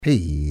It's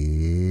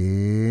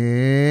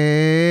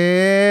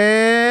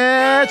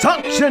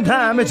auction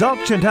time, it's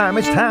auction time,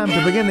 it's time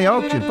to begin the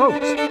auction,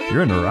 folks.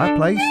 You're in the right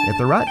place at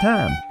the right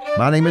time.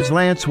 My name is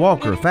Lance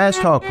Walker,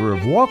 fast talker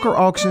of Walker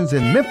Auctions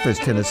in Memphis,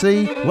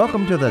 Tennessee.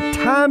 Welcome to the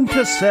Time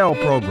to Sell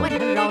program.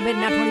 $100 bid,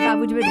 now 25,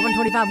 would you bid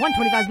 125,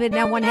 125 bid,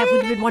 now one half,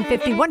 would you bid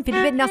 150,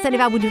 150 bid, now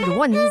 75, would you bid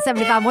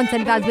 175,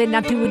 175 bid,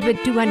 now 2, would you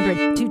bid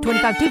 200,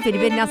 225, 250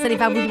 bid, now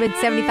 75, would you bid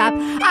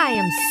 75. I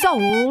am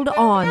sold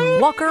on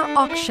Walker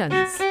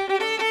Auctions.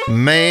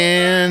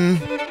 Man,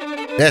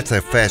 that's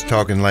a fast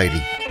talking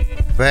lady.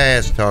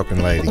 Fast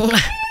talking lady.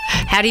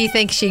 How do you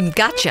think she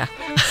got you?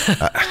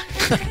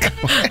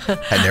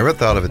 I never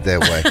thought of it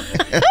that way.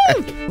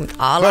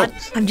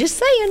 I'm just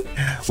saying.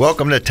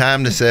 Welcome to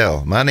Time to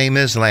Sell. My name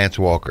is Lance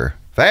Walker,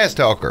 fast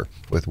talker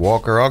with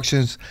Walker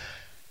Auctions.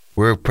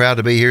 We're proud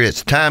to be here.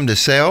 It's Time to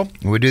Sell.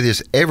 We do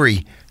this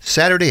every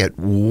Saturday at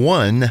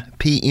 1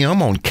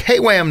 p.m. on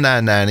KWAM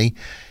 990.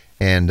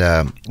 And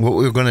what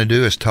we're going to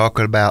do is talk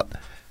about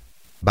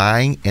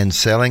buying and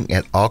selling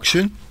at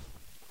auction.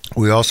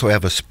 We also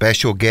have a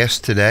special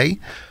guest today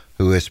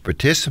who has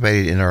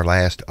participated in our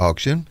last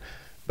auction,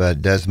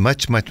 but does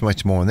much more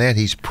than that.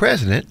 He's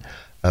president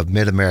of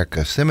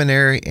Mid-America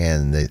Seminary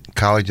and the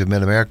College of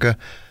Mid-America,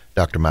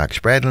 Dr. Mike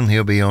Spradlin.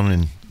 He'll be on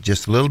in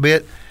just a little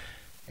bit.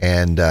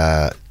 And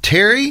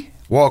Terry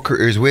Walker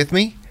is with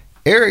me.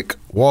 Eric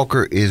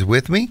Walker is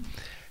with me.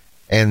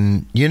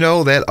 And you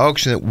know, that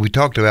auction that we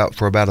talked about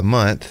for about a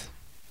month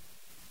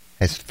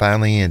has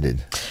finally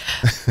ended.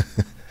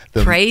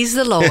 Praise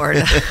the Lord.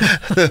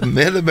 The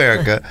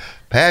Mid-America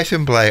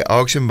Passion Play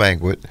Auction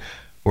Banquet,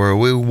 where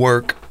we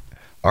work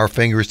our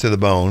fingers to the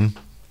bone,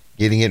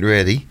 getting it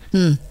ready,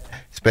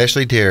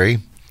 especially Terry.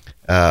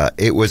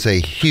 It was a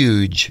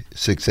huge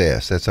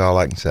success. That's all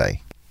I can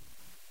say.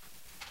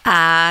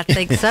 I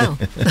think so.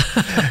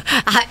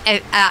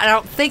 I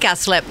don't think I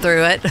slept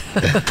through it.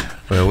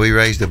 Well, we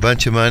raised a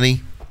bunch of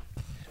money.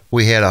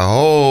 We had a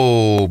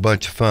whole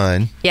bunch of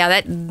fun.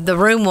 Yeah, the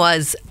room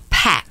was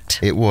packed.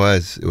 It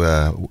was.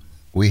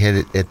 We had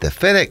it at the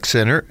FedEx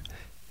Center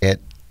at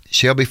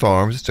Shelby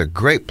Farms. It's a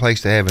great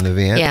place to have an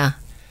event. Yeah.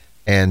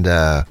 And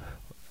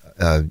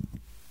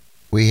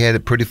we had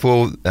it pretty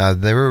full. I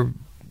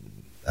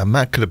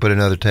might could have put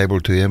another table or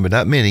two in, but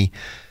not many.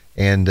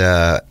 And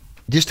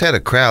just had a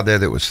crowd there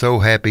that was so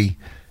happy,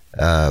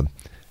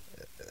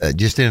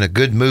 just in a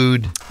good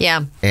mood.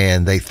 Yeah.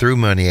 And they threw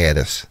money at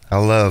us. I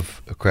love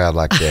a crowd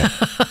like that.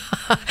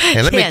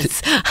 And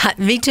yes,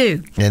 me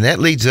too. And that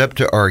leads up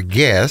to our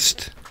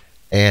guest.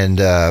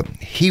 And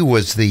he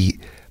was the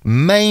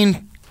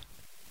main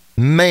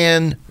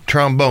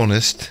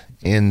trombonist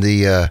in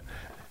the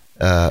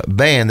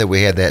band that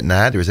we had that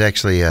night. There was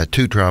actually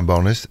two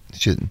trombonists,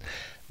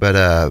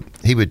 but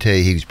he would tell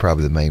you he was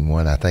probably the main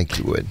one. I think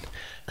he would.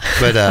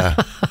 But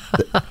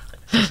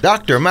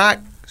Dr.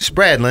 Mike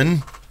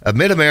Spradlin of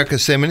Mid-America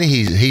Seminary,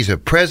 he's a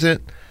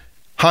president,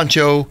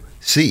 honcho,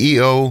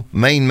 CEO,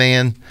 main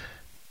man.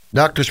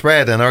 Dr.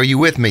 Spradlin, are you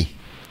with me?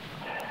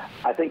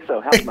 I think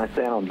so. How does my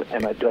sound?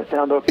 Do I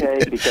sound okay?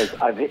 Because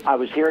I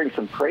was hearing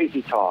some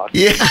crazy talk.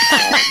 Yeah.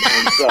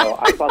 And so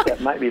I thought that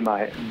might be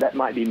my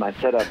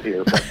setup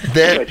here. But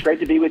anyway, it's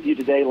great to be with you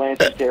today, Lance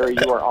and Terry.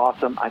 You are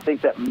awesome. I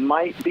think that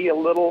might be a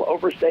little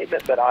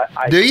overstatement, but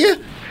I do you?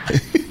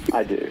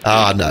 I do.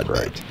 Oh, not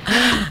right.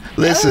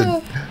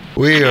 Listen,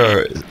 we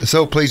are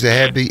so pleased to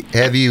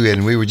have you,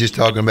 and we were just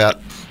talking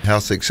about how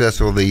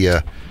successful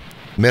the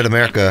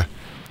Mid-America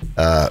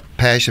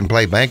Passion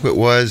Play Banquet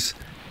was,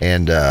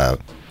 and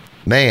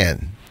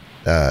man,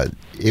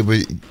 it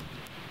was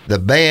the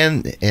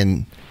band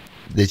and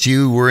that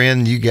you were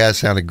in. You guys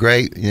sounded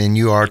great, and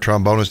you are a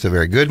trombonist, a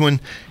very good one.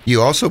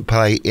 You also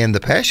play in the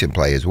Passion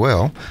Play as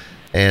well,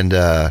 and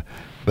we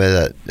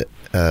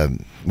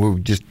were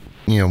just,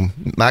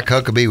 Mike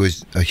Huckabee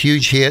was a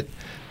huge hit.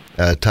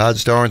 Todd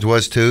Starnes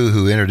was too,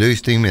 who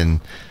introduced him, and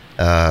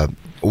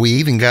we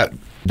even got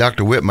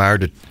Dr. Whitmire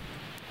to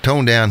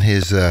tone down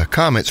his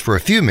comments for a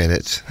few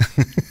minutes.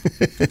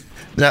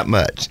 Not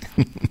much.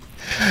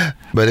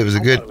 But it was I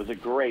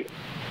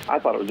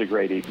thought it was a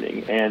great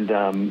evening. And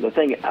the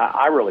thing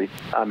I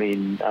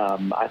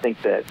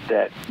think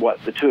that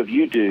what the two of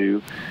you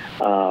do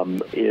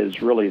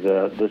is really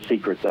the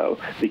secret, though,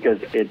 because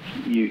it's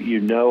you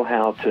know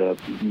how to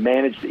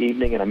manage the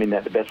evening, and I mean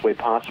that the best way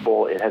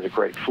possible. It has a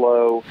great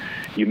flow.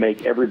 You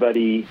make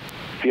everybody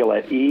feel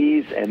at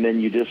ease, and then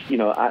you just,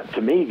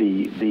 to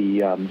me, the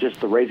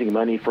just the raising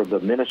money for the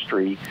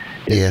ministry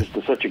is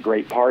just such a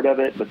great part of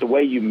it. But the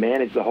way you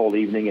manage the whole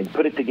evening and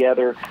put it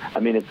together, I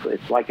mean,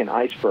 it's like an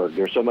iceberg.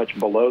 There's so much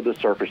below the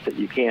surface that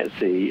you can't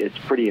see. It's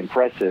pretty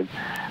impressive.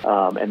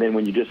 And then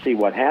when you just see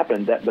what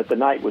happened, but the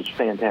night was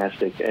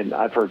fantastic, and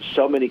I've heard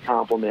so many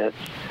compliments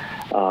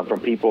from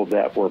people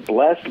that were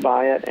blessed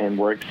by it and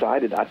were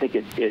excited. I think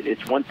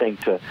it's one thing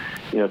to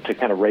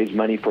kind of raise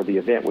money for the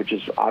event, which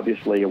is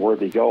obviously a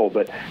worthy goal,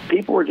 but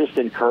people were just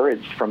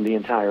encouraged from the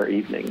entire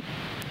evening.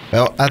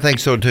 Well, I think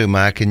so too,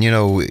 Mike. And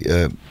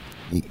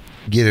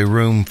get a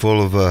room full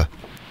of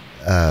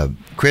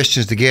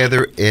Christians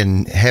together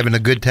and having a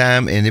good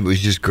time, and it was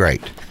just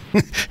great.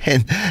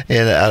 and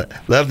I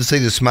love to see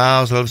the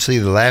smiles, love to see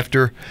the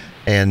laughter,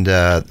 and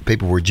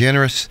people were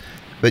generous.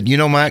 But you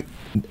know, Mike,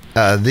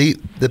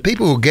 the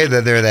people who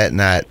gathered there that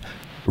night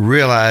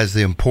realized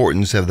the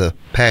importance of the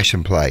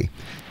Passion Play,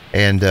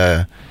 and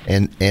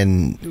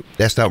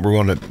that's not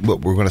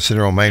what we're going to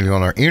center on mainly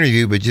on our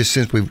interview. But just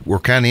since we're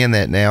kind of in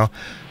that now,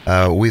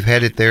 we've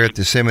had it there at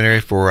the seminary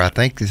for, I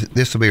think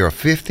this will be our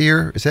 5th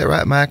year. Is that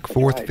right, Mike?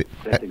 4th? Right.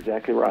 That's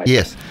exactly right.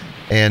 Yes,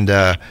 and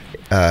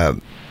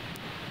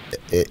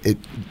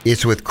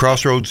it's with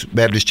Crossroads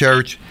Baptist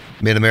Church,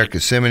 Mid-America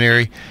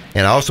Seminary,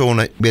 and I also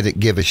want to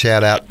give a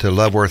shout out to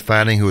Loveworth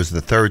Finding, who is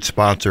the 3rd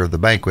sponsor of the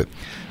banquet.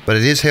 But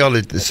it is held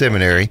at the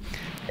seminary,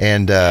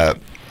 and the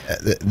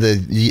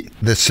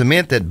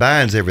cement that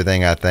binds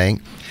everything, I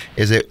think,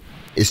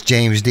 it's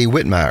James D.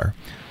 Whitmire,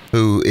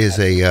 who is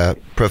a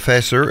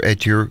professor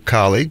at your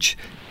college,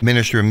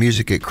 minister of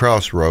music at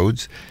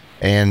Crossroads,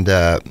 and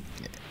the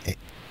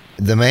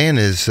man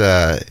is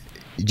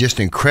just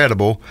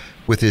incredible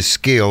with his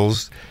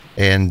skills,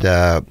 and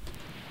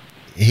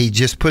he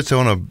just puts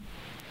on a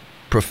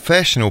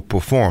professional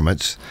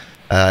performance.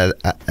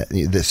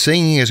 The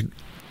singing is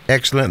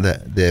excellent.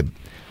 The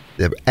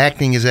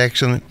acting is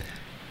excellent.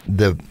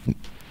 The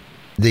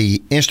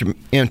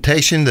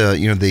instrumentation,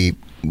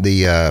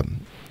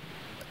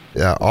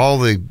 all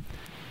the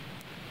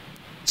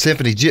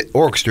symphony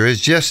orchestra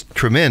is just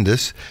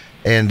tremendous.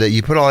 And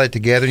you put all that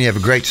together, and you have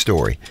a great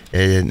story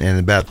and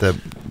about the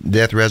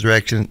death,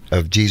 resurrection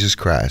of Jesus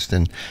Christ.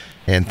 And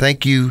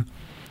thank you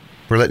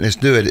for letting us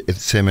do it at the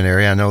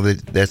seminary. I know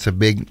that's a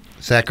big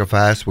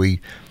sacrifice.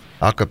 We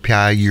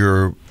occupy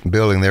your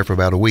building there for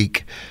about a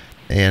week.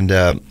 And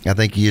I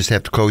think you just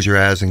have to close your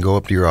eyes and go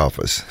up to your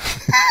office.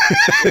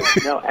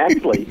 No,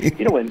 actually,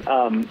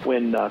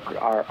 when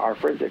our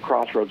friends at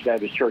Crossroads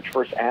Baptist Church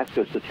first asked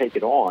us to take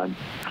it on,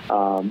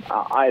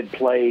 I had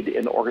played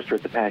in the orchestra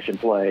at the Passion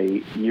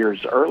Play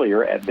years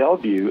earlier at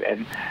Bellevue,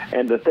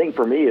 and the thing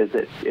for me is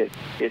that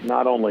it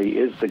not only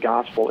is the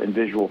gospel in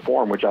visual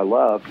form, which I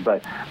loved,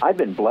 but I've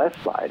been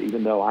blessed by it,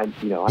 even though I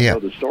know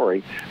the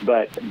story.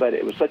 But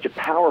it was such a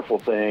powerful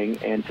thing,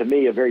 and to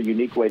me, a very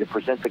unique way to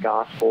present the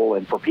gospel.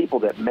 And for people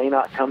that may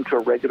not come to a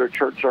regular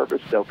church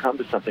service, they'll come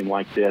to something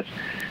like this.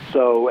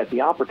 So at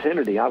the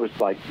opportunity, I was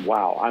like,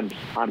 wow,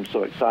 I'm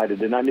so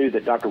excited. And I knew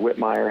that Dr.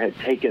 Whitmire had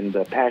taken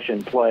the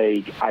Passion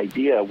Play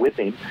idea with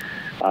him,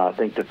 I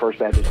think to First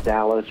Baptist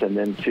Dallas and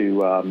then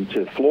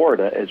to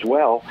Florida as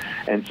well.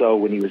 And so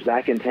when he was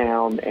back in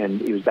town and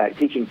he was back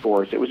teaching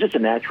for us, it was just a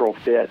natural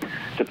fit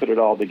to put it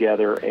all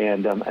together.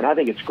 And I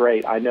think it's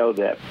great. I know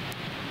that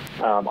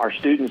our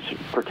students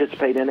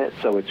participate in it,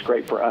 so it's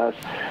great for us.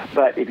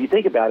 But if you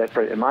think about it,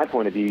 in my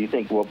point of view, you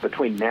think, well,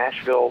 between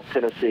Nashville,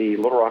 Tennessee,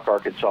 Little Rock,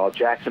 Arkansas,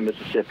 Jackson,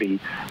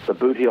 Mississippi, the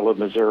Boot Heel of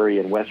Missouri,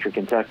 and Western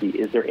Kentucky,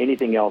 is there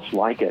anything else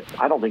like it?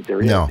 I don't think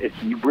there is. No. It's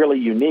really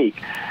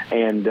unique.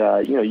 And,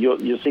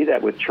 you'll see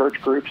that with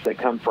church groups that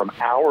come from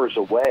hours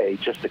away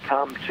just to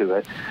come to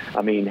it.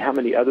 I mean, how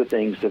many other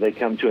things do they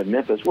come to in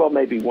Memphis? Well,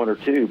 maybe 1 or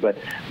 2, but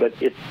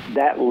it's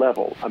that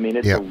level. I mean,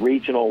 it's a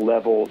regional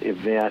level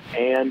event,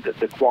 and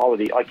the quality,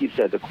 like you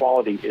said, the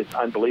quality is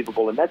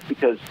unbelievable. And that's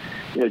because,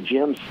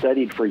 Jim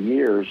studied for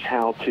years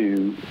how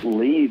to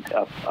lead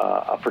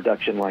a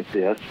production like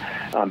this.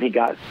 He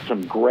got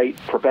some great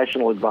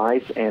professional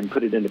advice and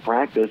put it into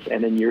practice,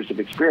 and then years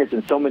of experience.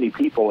 And so many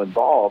people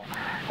involved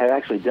have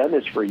actually done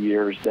this for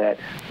years that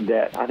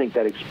I think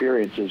that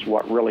experience is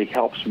what really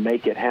helps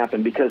make it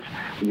happen. Because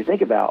when you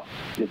think about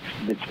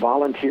it's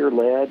volunteer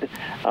led.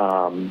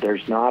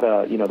 There's not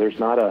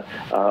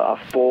a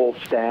full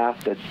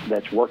staff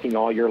that's working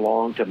all year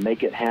long to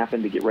make it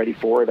happen, to get ready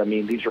for it. I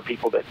mean, these are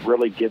people that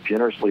really give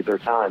generously their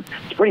time.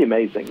 It's pretty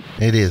amazing.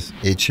 It is.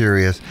 It sure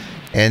is.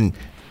 And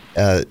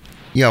I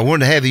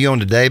wanted to have you on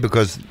today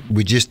because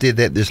we just did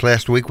that this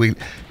last week.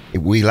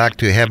 We like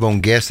to have on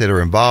guests that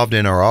are involved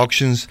in our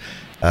auctions.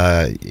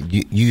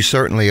 You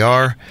certainly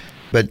are.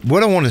 But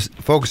what I want to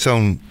focus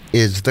on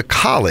is the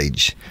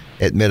college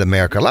at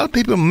Mid-America. A lot of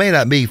people may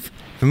not be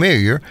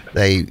familiar.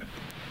 They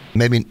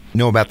maybe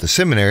know about the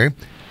seminary,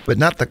 but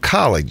not the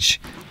college.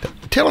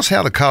 Tell us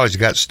how the college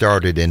got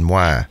started and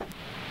why.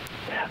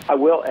 I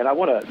will, and I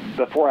want to,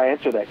 before I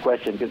answer that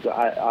question, because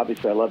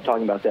I love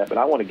talking about that, but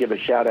I want to give a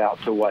shout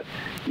out to what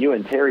you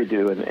and Terry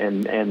do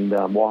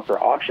and Walker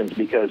Auctions,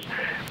 because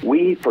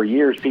for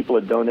years, people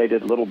had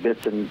donated little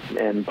bits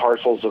and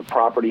parcels of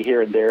property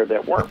here and there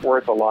that weren't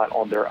worth a lot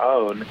on their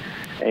own.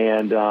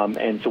 And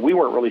so we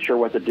weren't really sure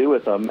what to do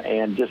with them.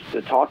 And just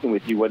talking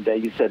with you one day,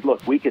 you said,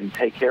 look, we can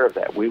take care of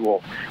that. We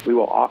will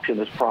auction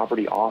this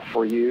property off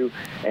for you.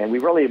 And we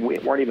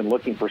weren't even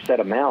looking for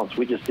set amounts.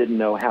 We just didn't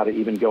know how to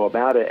even go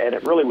about it. And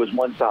it really was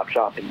one-stop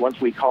shopping.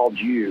 Once we called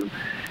you,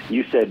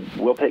 you said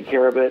we'll take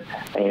care of it,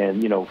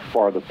 and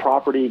for the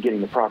property,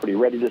 getting the property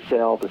ready to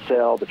sell,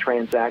 the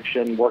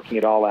transaction, working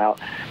it all out.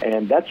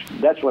 And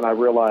that's when I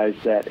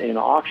realized that an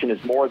auction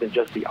is more than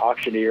just the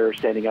auctioneer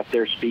standing up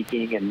there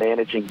speaking and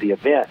managing the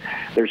event.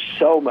 There's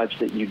so much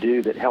that you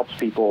do that helps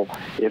people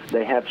if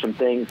they have some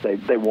things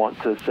they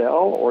want to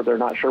sell or they're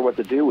not sure what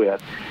to do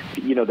with.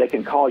 They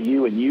can call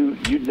you, and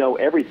you know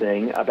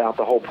everything about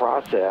the whole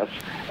process.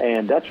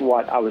 And that's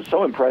what I was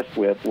so impressed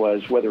with,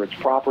 was whether it's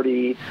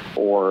property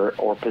or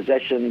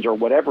possessions or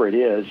whatever it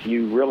is,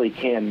 you really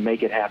can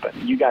make it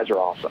happen. You guys are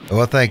awesome.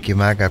 Well, thank you,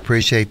 Mike. I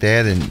appreciate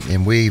that,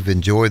 and we've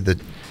enjoyed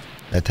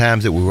the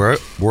times that we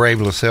were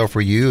able to sell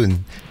for you,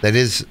 and that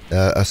is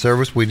a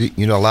service we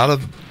do. A lot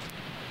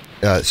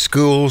of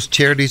schools,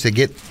 charities that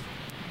get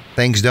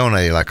things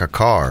donated, like a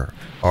car,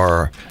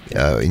 or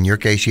in your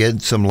case, you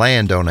had some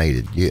land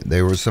donated.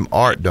 There was some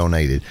art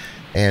donated,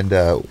 and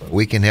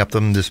we can help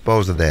them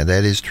dispose of that.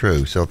 That is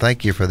true. So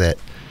thank you for that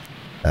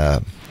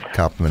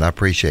compliment. I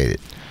appreciate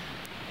it.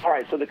 All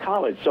right, so the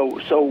college.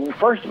 So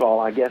first of all,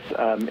 I guess,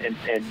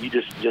 and you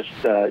just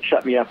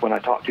shut me up when I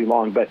talk too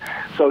long. But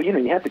so you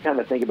have to kind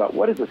of think about,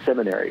 what is a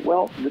seminary?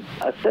 Well,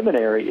 a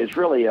seminary is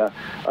really a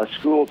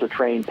school to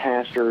train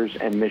pastors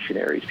and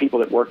missionaries, people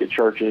that work at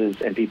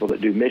churches and people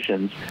that do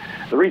missions.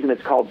 The reason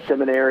it's called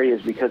seminary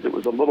is because it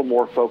was a little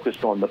more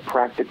focused on the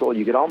practical.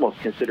 You could almost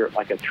consider it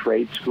like a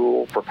trade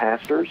school for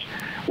pastors,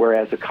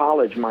 whereas a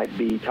college might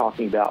be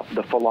talking about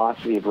the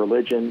philosophy of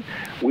religion.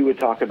 We would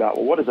talk about,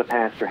 well, what does a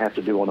pastor have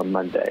to do on a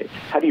Monday?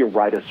 How do you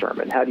write a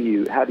sermon? How do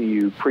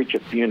you preach a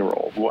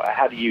funeral?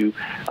 How do you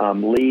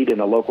lead in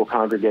a local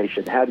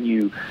congregation? How do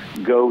you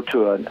go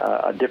to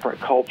a different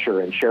culture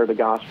and share the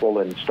gospel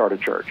and start a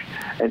church?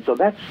 And so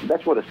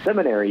that's what a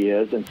seminary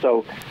is. And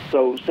so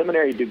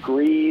seminary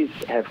degrees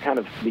have kind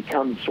of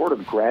become sort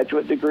of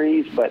graduate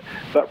degrees, but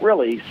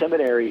really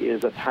seminary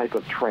is a type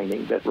of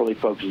training that really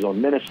focuses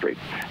on ministry.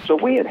 So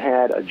we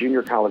had a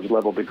junior college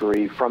level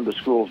degree from the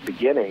school's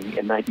beginning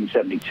in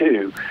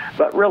 1972,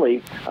 but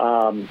really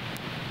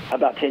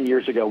about 10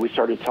 years ago, we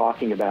started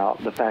talking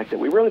about the fact that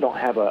we really don't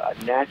have a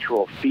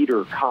natural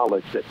feeder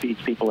college that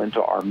feeds people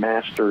into our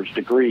master's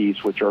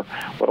degrees, which are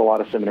what a lot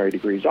of seminary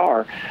degrees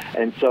are.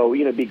 And so,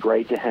 it'd be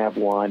great to have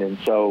one. And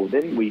so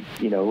then we,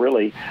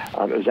 really,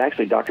 it was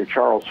actually Dr.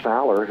 Charles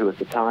Fowler, who at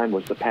the time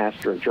was the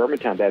pastor of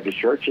Germantown Baptist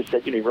Church, just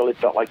said, he really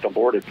felt like the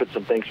Lord had put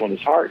some things on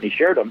his heart, and he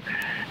shared them.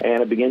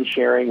 And I began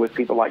sharing with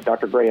people like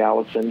Dr. Gray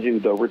Allison, who,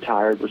 though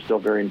retired, was still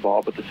very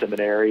involved with the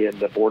seminary and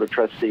the board of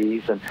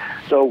trustees. And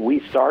so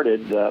we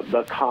started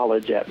the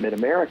college at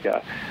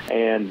Mid-America,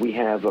 and we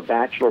have a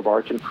Bachelor of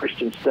Arts in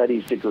Christian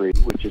Studies degree,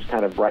 which is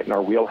kind of right in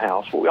our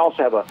wheelhouse. But we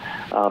also have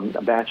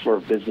a Bachelor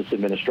of Business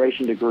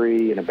Administration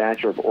degree and a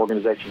Bachelor of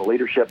Organizational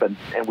Leadership, and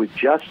we've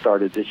just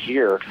started this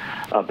year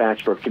a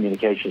Bachelor of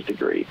Communications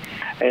degree.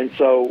 And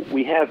so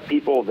we have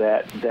people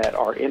that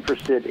are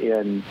interested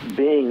in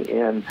being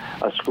in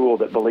a school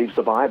that believes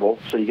the Bible,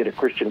 so you get a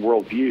Christian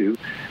worldview,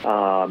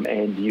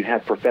 and you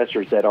have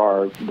professors that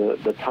are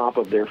the top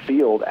of their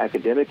field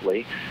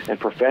academically and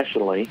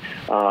professionally,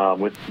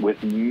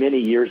 with many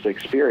years of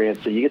experience.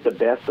 So you get the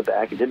best of the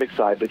academic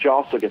side, but you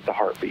also get the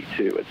heartbeat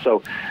too.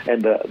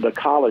 And the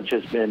college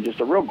has been just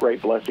a real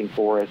great blessing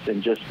for us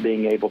in just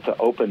being able to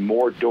open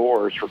more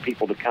doors for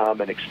people to come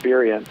and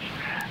experience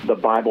the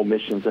Bible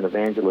missions and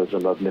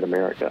evangelism of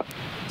Mid-America.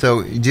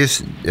 So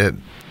just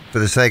for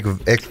the sake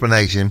of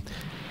explanation,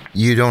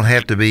 you don't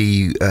have to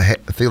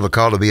feel the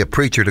call to be a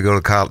preacher to go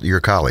to your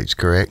college,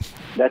 correct?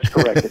 That's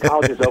correct. The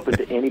college is open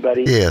to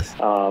anybody. Yes.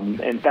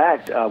 In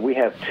fact, we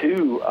have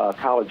two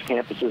college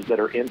campuses that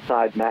are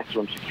inside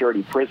maximum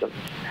security prisons.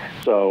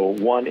 So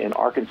one in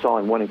Arkansas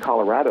and one in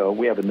Colorado.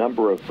 We have a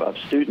number of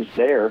students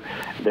there.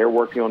 They're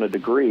working on a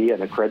degree,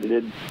 an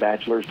accredited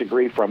bachelor's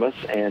degree from us,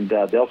 and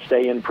they'll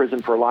stay in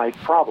prison for life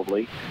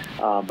probably,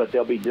 but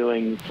they'll be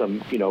doing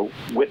some,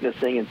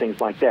 witnessing and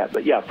things like that.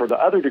 But yeah, for the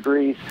other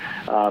degrees,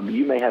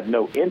 you may have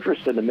no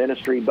interest in the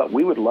ministry, but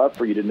we would love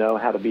for you to know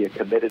how to be a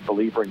committed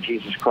believer in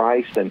Jesus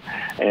Christ,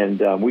 and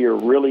we are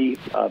really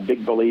a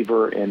big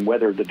believer in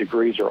whether the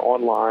degrees are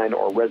online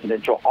or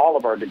residential. All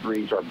of our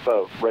degrees are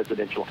both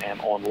residential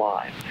and online.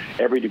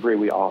 Every degree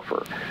we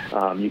offer.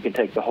 You can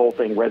take the whole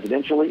thing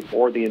residentially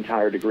or the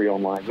entire degree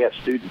online. We have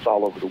students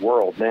all over the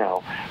world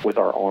now with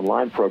our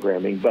online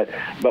programming, but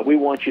we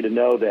want you to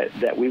know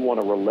that we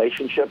want a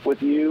relationship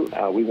with you.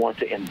 We want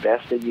to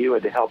invest in you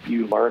and to help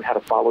you learn how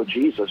to follow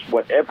Jesus,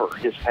 whatever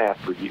his path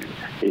for you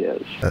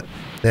is.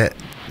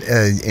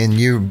 And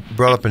you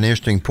brought up an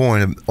interesting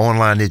point of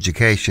online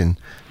education.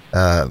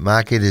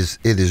 Mike, it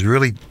is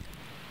really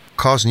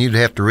causing you to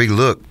have to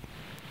relook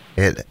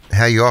at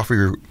how you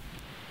offer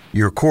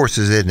your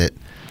courses, isn't it?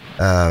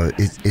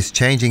 It's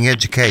changing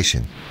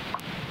education.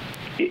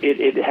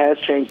 It has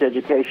changed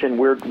education.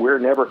 We're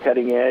never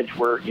cutting edge.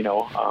 We're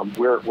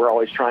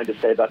always trying to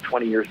stay about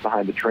 20 years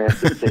behind the trend,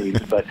 it seems.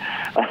 But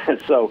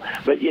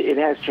it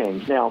has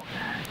changed. Now,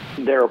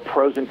 there are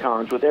pros and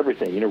cons with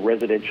everything.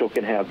 Residential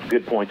can have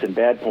good points and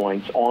bad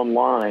points.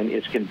 Online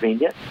is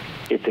convenient.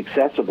 It's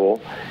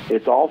accessible.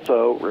 It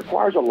also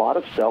requires a lot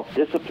of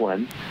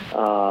self-discipline,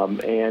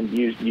 and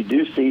you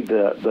do see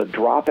the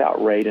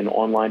dropout rate in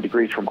online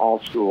degrees from all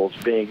schools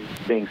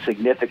being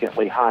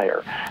significantly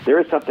higher. There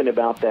is something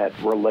about that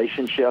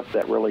relationship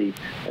that really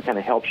kind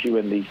of helps you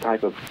in these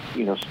type of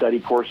study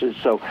courses.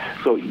 So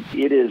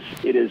it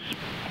is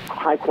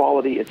high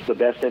quality. It's the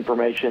best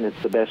information.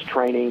 It's the best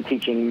training.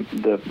 Teaching,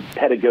 the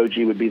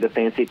pedagogy would be the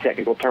fancy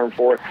technical term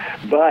for it.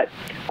 But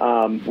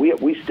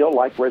we still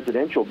like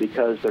residential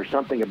because there's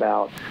something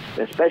about,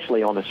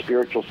 especially on the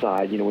spiritual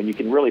side, when you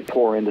can really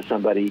pour into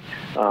somebody,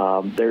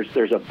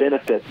 there's a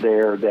benefit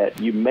there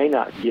that you may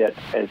not get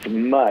as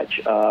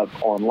much of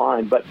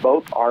online, but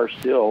both are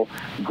still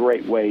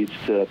great ways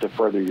to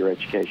further your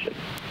education.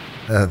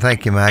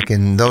 Thank you, Mike.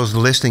 And those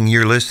listening,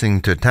 you're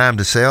listening to Time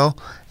to Sell,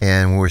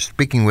 and we're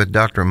speaking with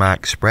Dr.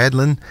 Mike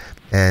Spradlin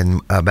and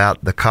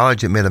about the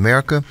college at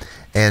Mid-America.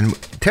 And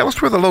tell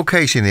us where the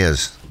location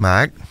is,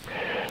 Mike.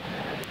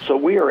 So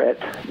we are at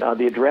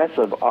the address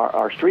of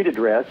our street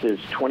address is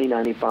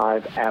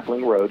 2095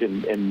 Appling Road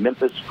in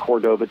Memphis,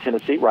 Cordova,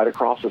 Tennessee, right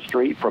across the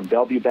street from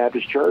Bellevue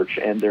Baptist Church.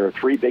 And there are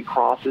 3 big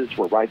crosses.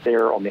 We're right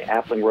there on the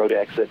Appling Road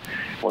exit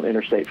on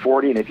Interstate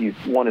 40. And if you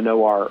want to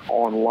know our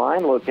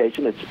online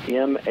location, it's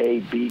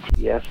mabts.edu.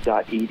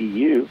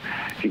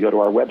 If you go to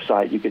our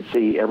website, you can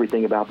see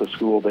everything about the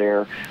school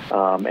there.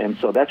 And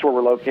so that's where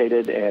we're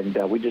located. And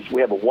we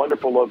have a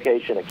wonderful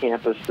location, a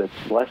campus that's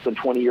less than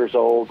 20 years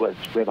old. We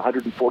have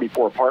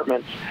 144 apartments,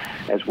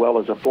 as well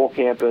as a full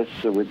campus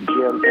with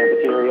gym,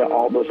 cafeteria,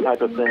 all those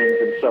type of things.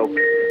 And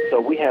so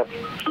we have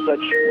such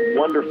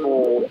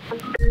wonderful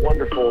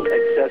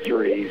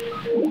accessories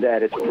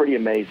that it's pretty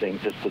amazing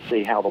just to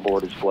see how the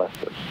Lord has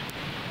blessed us.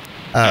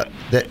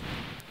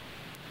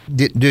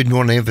 Did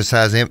want to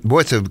emphasize,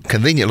 it's a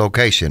convenient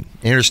location.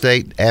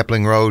 Interstate,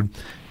 Appling Road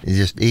is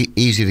just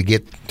easy to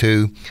get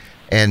to.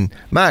 And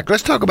Mike,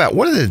 let's talk about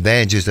what are the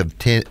advantages of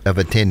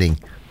attending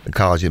the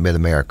college at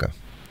Mid-America.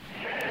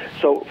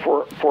 So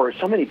for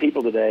so many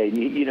people today,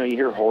 you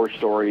hear horror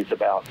stories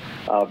about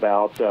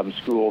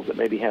schools that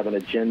maybe have an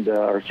agenda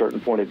or a certain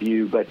point of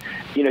view. But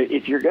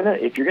if you're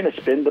gonna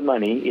spend the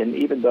money, and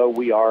even though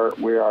we are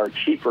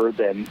cheaper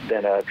than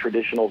a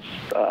traditional,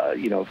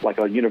 like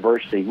a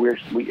university,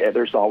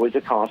 there's always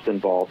a cost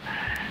involved.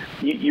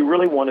 You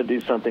really want to do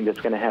something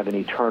that's going to have an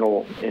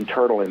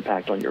internal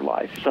impact on your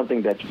life,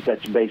 something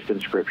that's based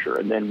in Scripture.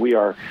 And then we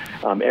are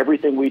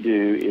everything we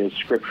do is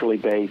scripturally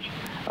based.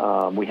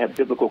 We have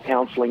biblical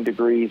counseling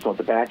degrees on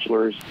the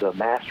bachelor's, the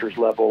master's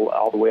level,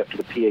 all the way up to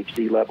the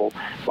PhD level.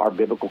 Our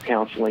biblical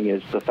counseling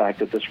is the fact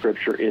that the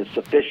Scripture is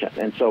sufficient.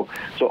 And so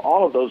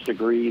all of those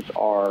degrees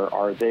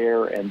are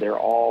there, and they're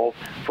all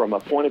from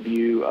a point of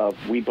view of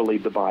we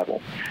believe the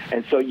Bible.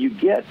 And so you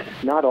get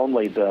not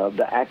only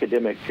the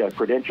academic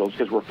credentials,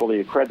 because we're fully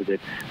accredited,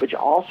 but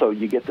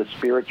you get the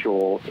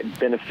spiritual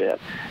benefit.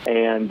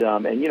 And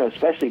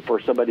especially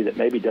for somebody that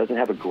maybe doesn't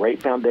have a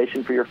great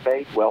foundation for your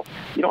faith, well,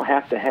 you don't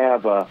have to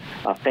have a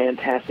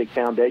fantastic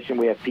foundation.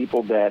 We have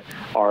people that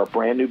are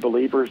brand new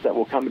believers that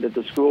will come into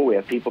the school. We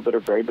have people that are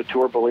very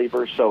mature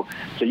believers. So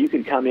you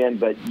can come in,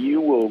 but you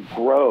will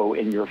grow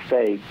in your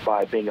faith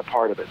by being a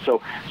part of it.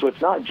 So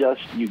it's not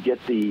just you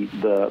get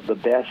the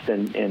best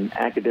in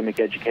academic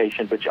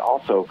education, but you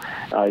also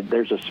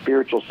there's a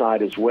spiritual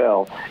side as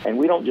well. And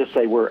we don't just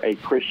say we're a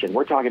Christian.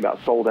 We're talking about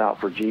sold out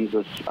for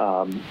Jesus,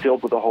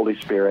 filled with the Holy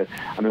Spirit.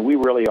 I mean, we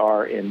really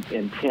are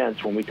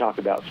intense when we talk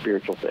about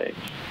spiritual things.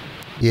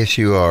 Yes,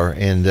 you are.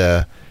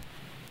 And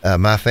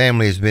my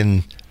family has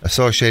been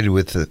associated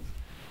with the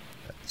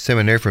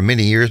seminary for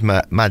many years.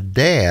 My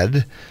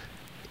dad,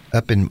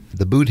 up in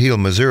the Boot Hill,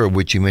 Missouri,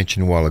 which you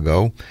mentioned a while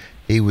ago,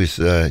 he was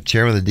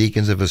chairman of the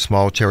deacons of a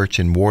small church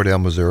in Wardell,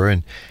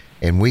 Missouri,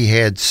 and we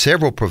had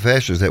several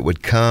professors that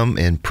would come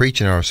and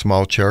preach in our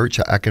small church.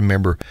 I can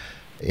remember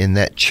in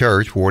that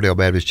church, Wardell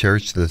Baptist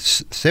Church, the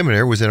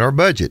seminary was in our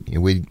budget.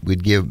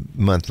 We'd give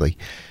monthly.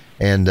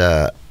 And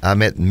I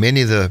met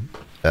many of the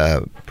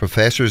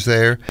professors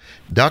there.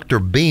 Dr.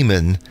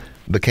 Beeman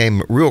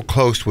became real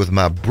close with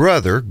my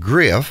brother,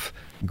 Griff.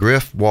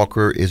 Griff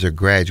Walker is a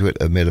graduate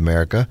of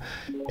Mid-America,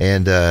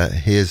 and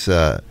his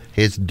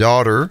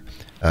daughter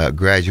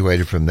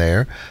graduated from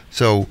there.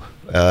 So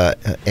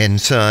and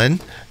son.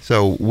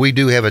 So we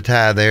do have a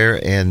tie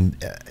there, and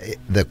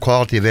the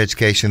quality of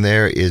education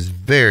there is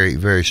very,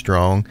 very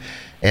strong.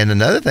 And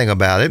another thing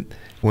about it,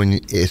 when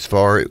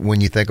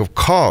you think of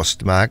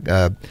cost, Mike,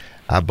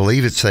 I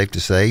believe it's safe to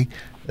say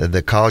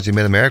the College of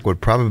Mid-America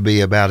would probably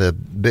be about a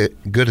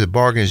bit good a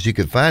bargain as you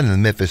could find in the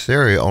Memphis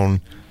area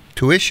on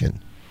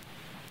tuition.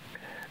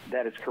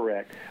 That is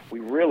correct. We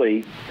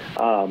really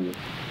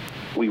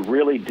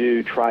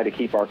do try to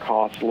keep our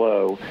costs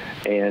low.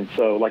 And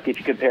so, like, if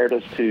you compared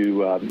us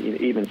to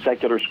even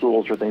secular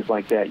schools or things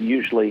like that,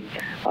 usually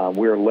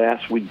we're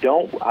less.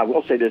 I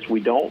will say this, we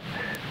don't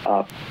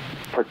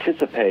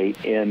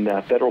participate in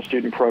federal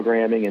student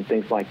programming and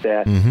things like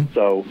that. Mm-hmm.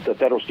 So the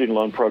federal student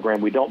loan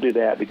program, we don't do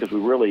that because we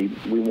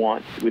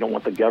don't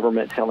want the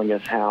government telling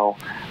us how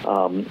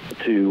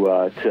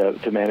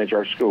to manage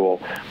our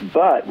school.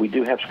 But we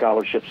do have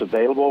scholarships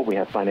available. We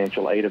have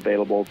financial aid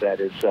available that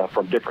is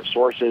from different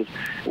sources.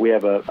 We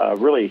have a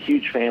really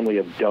huge family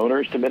of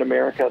donors to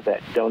Mid-America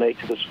that donate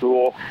to the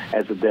school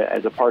as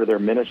a part of their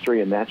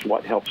ministry, and that's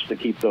what helps to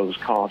keep those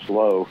costs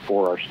low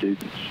for our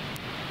students.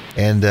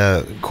 And,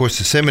 of course,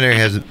 the seminary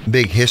has a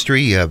big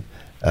history.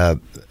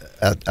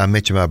 I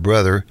mentioned my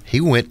brother.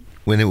 He went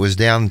when it was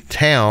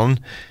downtown,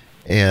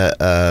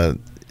 a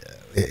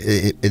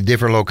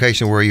different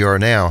location where you are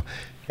now.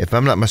 If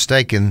I'm not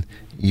mistaken,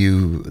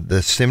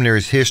 the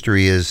seminary's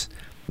history is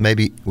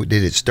maybe,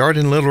 did it start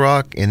in Little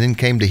Rock and then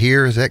came to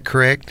here? Is that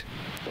correct?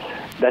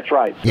 That's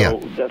right. Yeah.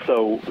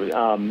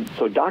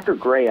 So Dr.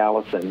 Gray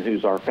Allison,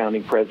 who's our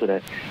founding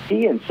president,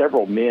 he and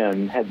several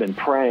men had been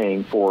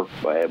praying for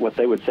what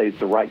they would say is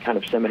the right kind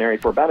of seminary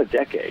for about a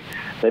decade.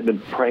 They've been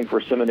praying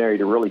for seminary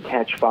to really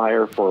catch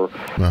fire for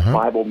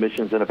Bible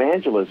missions and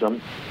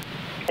evangelism.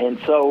 And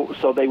so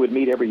they would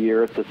meet every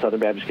year at the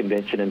Southern Baptist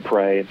Convention and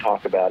pray and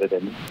talk about it.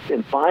 And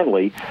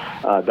finally,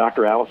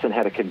 Dr. Allison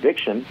had a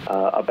conviction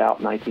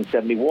about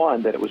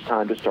 1971 that it was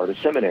time to start a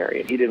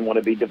seminary. And he didn't want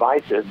to be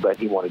divisive, but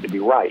he wanted to be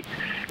right.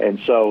 And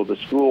so the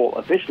school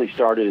officially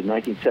started in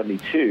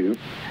 1972.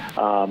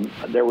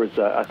 There was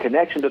a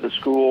connection to the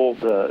school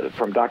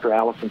from Dr.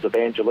 Allison's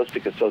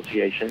Evangelistic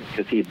Association,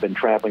 because he had been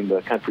traveling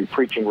the country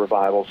preaching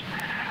revivals,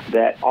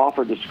 that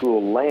offered the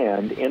school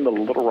land in the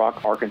Little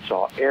Rock,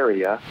 Arkansas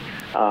area,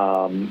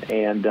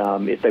 and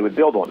if they would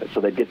build on it.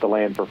 So they'd get the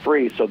land for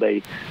free. So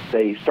they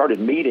started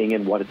meeting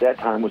in what at that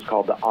time was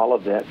called the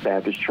Olivet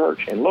Baptist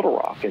Church in Little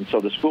Rock. And so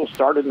the school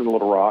started in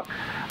Little Rock,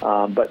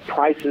 but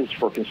prices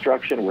for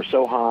construction were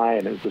so high,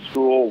 and the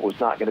school was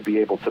not going to be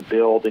able to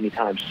build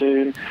anytime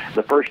soon.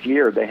 The first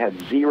year, they had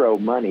zero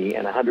money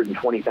and a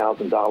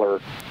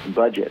 $120,000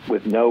 budget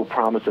with no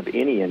promise of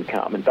any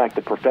income. In fact,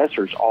 the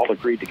professors all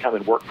agreed to come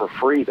and work for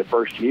free the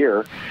first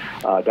year.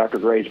 Dr.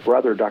 Gray's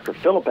brother, Dr.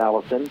 Philip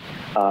Allison,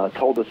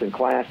 told us in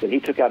class that he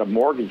took out a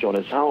mortgage on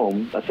his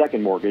home, a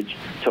second mortgage,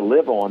 to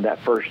live on that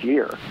first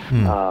year.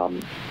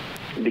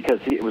 Because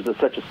it was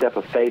such a step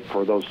of faith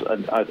for those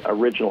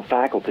original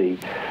faculty.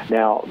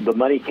 Now, the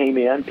money came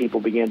in,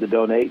 people began to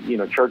donate,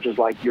 churches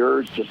like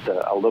yours, just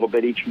a little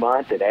bit each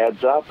month. It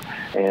adds up,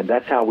 and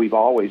that's how we've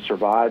always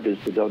survived, is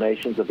the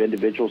donations of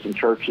individuals and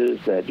churches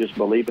that just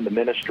believe in the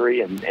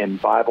ministry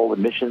and Bible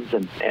and missions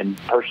and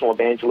personal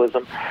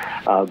evangelism.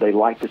 They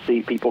like to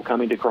see people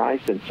coming to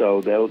Christ, and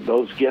so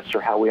those gifts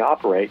are how we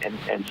operate,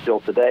 and still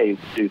today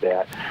do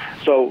that.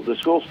 So the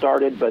school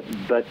started, but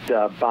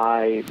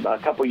by a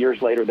couple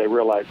years later, they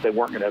realized they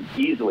weren't going to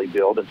easily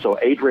build. And so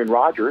Adrian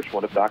Rogers,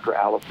 one of Dr.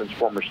 Allison's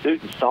former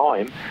students, saw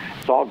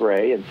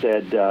Gray and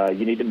said,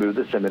 you need to move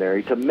the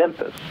seminary to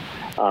Memphis.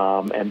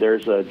 And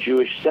there's a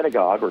Jewish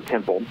synagogue or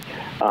temple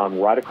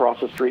right across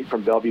the street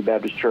from Bellevue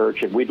Baptist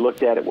Church, and we'd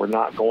looked at it. We're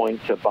not going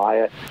to buy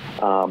it,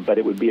 but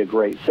it would be a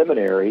great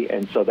seminary,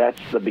 and so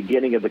that's the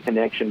beginning of the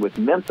connection with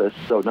Memphis.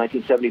 So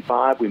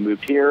 1975, we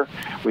moved here.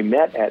 We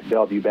met at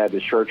Bellevue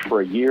Baptist Church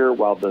for a year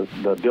while the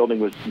building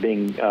was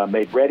being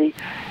made ready.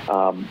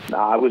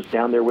 I was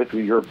down there with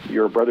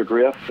your brother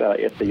Griff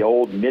at the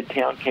old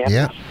Midtown campus.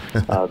 Yeah.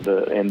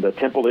 And the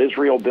Temple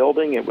Israel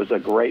building. It was a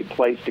great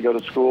place to go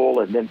to school,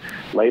 and then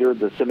later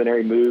the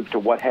seminary moved to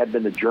what had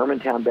been the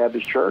Germantown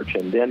Baptist Church,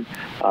 and then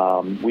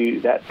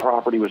that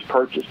property was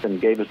purchased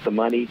and gave us the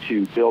money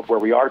to build where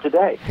we are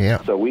today.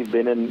 Yeah. So we've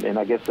been in, and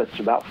I guess that's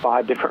about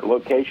 5 different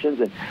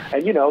locations, and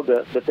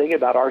the thing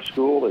about our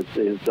school is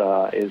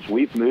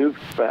we've moved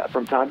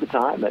from time to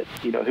time. That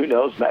who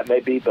knows, that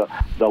may be the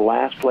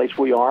last place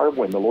we are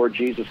when the Lord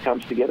Jesus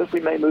comes to get us. We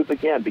may move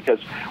again because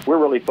we're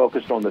really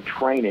focused on the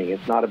training.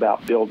 It's not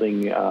about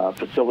building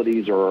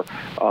facilities or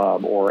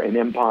an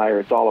empire.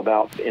 It's all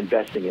about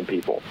investing in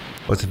people.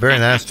 Well, it's a very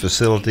nice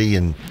facility,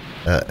 and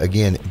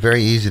again,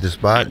 very easy to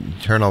spot. You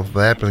turn off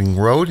Appling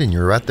Road, and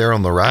you're right there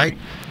on the right.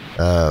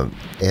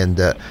 And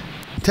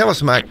tell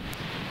us, Mike,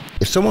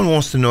 if someone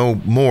wants to know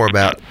more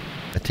about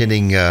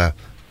attending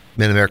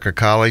Mid-America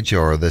College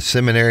or the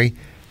seminary,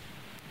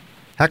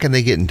 how can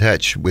they get in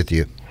touch with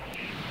you?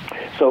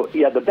 So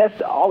yeah,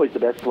 always the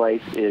best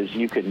place is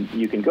you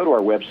can go to our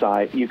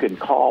website. You can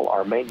call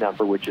our main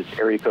number, which is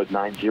area code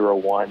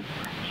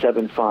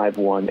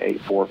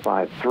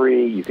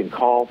 901-751-8453. You can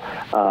call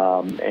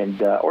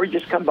or you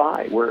just come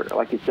by. We're,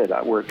 like you said,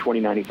 we're at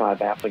 2095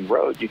 Appling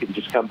Road. You can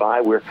just come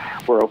by. We're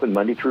open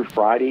Monday through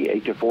Friday,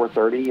 8 to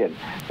 4:30,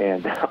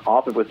 and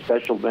often with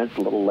special events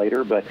a little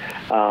later. But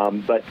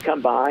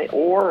come by.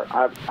 Or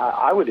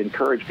I would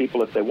encourage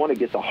people, if they want to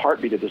get the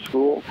heartbeat of the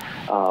school,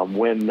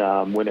 when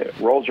it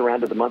rolls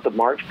around to the month of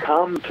March,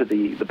 come to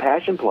the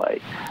Passion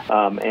Play,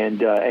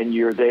 and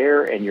you're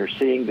there and you're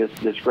seeing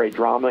this great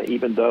drama.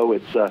 Even though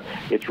it's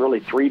it's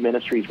really three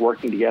ministries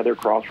working together: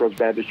 Crossroads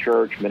Baptist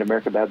Church,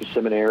 Mid-America Baptist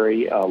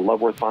Seminary,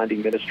 Loveworth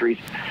Finding Ministries.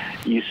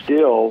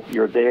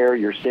 You're there,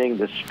 you're seeing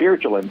the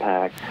spiritual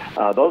impact.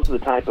 Those are the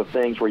type of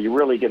things where you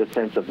really get a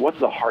sense of what's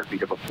the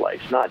heartbeat of a place,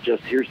 not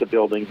just here's the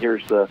building,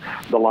 here's the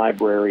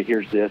library,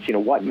 here's this.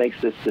 What makes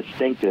this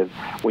distinctive?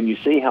 When you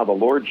see how the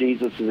Lord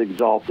Jesus is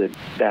exalted,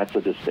 that's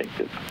a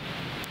distinctive.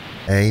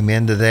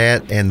 Amen to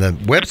that. And the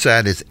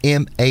website is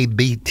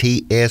mabts.edu,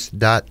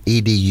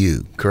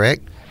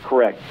 correct?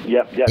 Correct.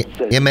 Yep.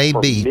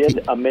 MAB.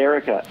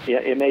 Mid-America.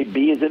 Yeah, MAB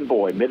is in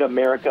boy.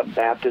 Mid-America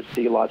Baptist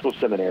Theological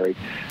Seminary.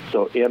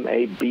 So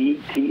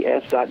mabts.edu,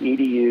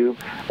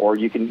 or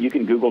you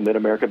can Google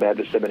Mid-America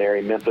Baptist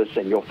Seminary Memphis,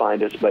 and you'll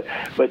find us. But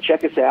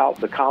check us out.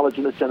 The college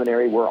and the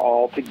seminary, we're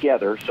all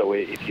together. So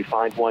if you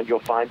find one, you'll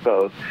find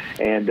both.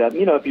 And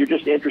if you're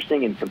just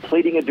interested in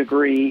completing a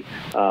degree,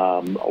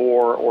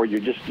 or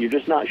you're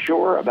just not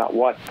sure about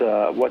what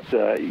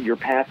your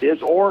path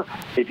is, or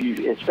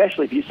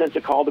especially if you sense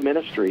a call to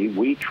ministry,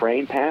 we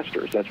train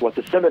pastors. That's what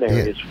the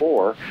seminary is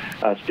for.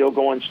 Still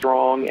going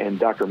strong. And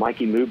Dr.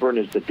 Mikey Mewburn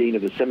is the dean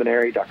of the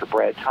seminary. Dr.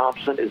 Brad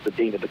Thompson is the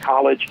dean of the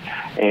college,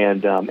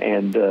 and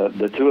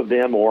the two of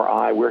them or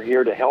I, we're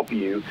here to help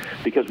you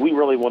because we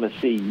really want to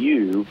see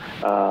you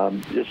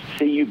just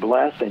see you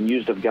blessed and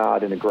used of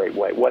God in a great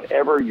way,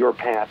 whatever your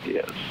path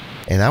is.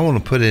 And I want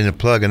to put in a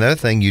plug. Another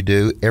thing you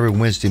do every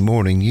Wednesday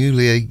morning, you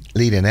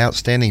lead an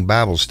outstanding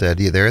Bible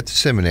study there at the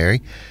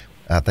seminary.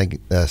 I think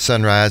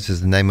Sunrise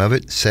is the name of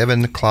it.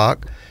 7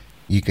 o'clock.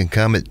 You can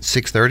come at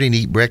 6:30 and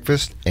eat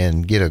breakfast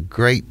and get a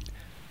great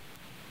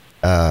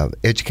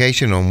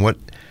education on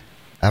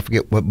I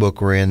forget what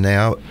book we're in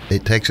now.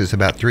 It takes us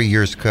about 3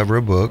 years to cover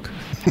a book.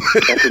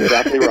 That's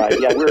exactly right.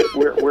 Yeah,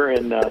 we're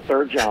in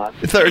 3rd John.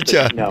 3rd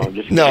John. No, I'm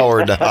just kidding. No,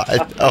 we're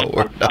not. No,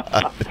 we're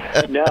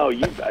not. No,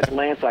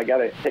 Lance, I got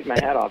to take my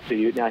hat off to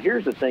you. Now,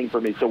 here's the thing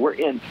for me. So we're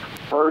in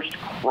 1st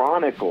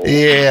Chronicles.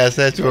 Yes,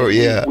 that's what.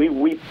 Yeah.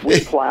 We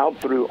plowed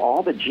through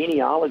all the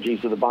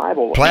genealogies of the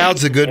Bible.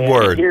 Plowed's a good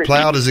word.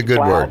 Plowed is a good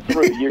word.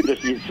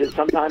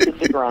 Sometimes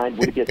it's a grind.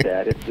 We get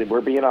that.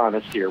 We're being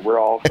honest here. We're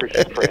all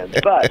Christian friends.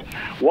 But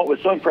what was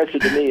so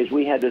impressive to me is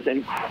we had this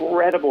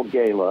incredible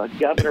gala.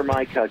 Governor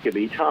Mike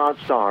Huckabee, Todd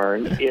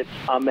Starnes. It's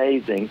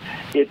amazing.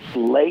 It's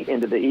late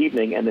into the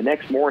evening, and the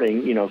next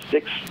morning,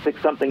 6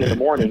 something in the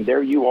morning,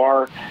 there you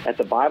are at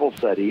the Bible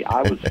study.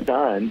 I was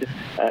stunned.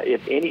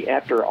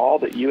 After all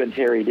that you and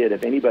Terry did,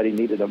 if anybody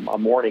needed a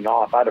morning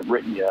off, I'd have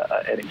written you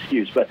an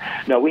excuse. But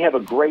no, we have a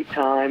great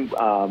time.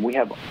 We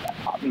have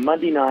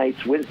Monday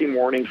nights, Wednesday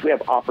mornings. We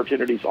have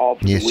opportunities all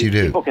through the week. Yes, you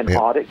do. People can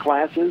audit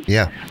classes.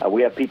 Yeah.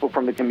 We have people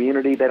from the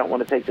community. They don't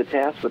want to take the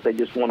test, but they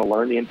just want to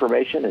learn the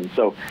information. And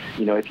so,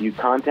 if you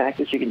contact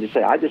us, you can just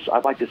say,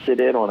 I'd like to sit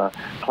in on a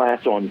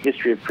class on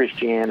history of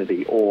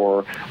Christianity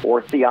or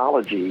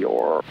theology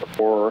or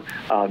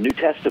New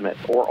Testament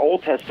or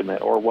Old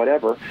Testament or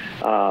whatever.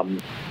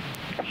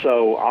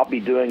 So I'll be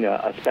doing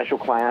a special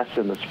class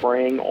in the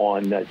spring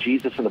on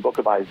Jesus in the book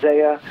of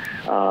Isaiah.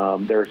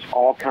 There's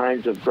all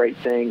kinds of great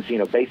things,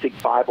 basic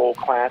Bible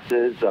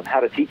classes,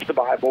 how to teach the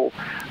Bible.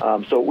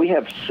 So we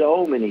have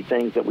so many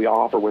things that we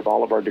offer with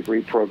all of our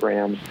degree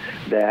programs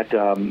that,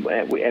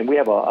 and we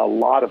have a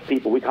lot of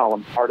people, we call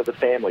them part of the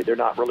family. They're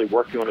not really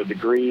working on a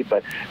degree,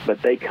 but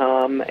they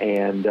come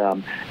and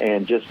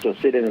just to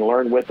sit in and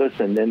learn with us,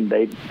 and then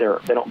they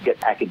don't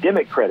get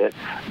academic credit,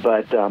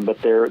 but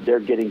they're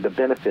getting the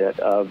benefit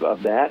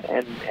of that,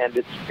 and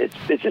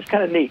it's just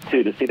kind of neat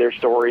too to see their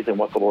stories and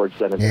what the Lord's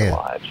done in their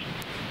lives.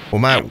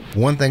 Well, Mike,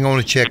 one thing I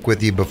want to check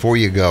with you before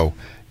you go.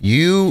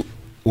 You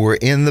were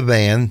in the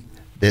van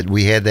that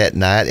we had that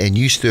night, and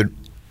you stood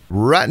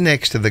right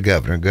next to the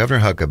governor,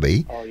 Governor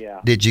Huckabee. Oh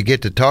yeah. Did you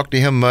get to talk to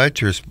him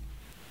much, or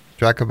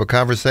strike up a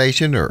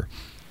conversation, or?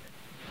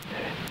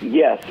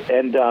 Yes,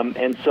 and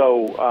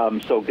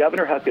so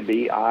Governor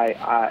Huckabee,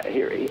 I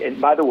hear,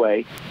 and by the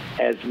way,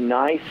 as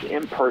nice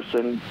in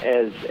person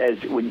as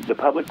when the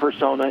public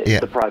persona is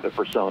the private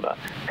persona,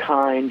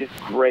 kind,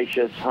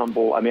 gracious,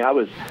 humble. I mean,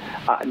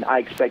 I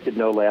expected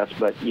no less,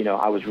 but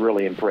I was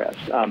really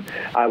impressed.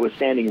 I was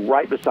standing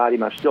right beside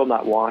him. I've still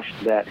not washed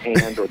that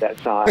hand or that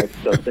side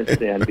since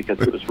then because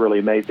it was really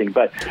amazing.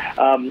 But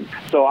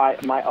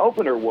my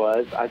opener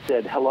was I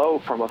said hello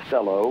from a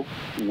fellow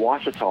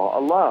Ouachita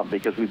alum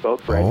because we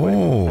both graduated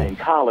from the same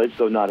college,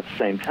 though not at the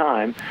same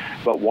time.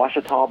 But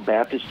Ouachita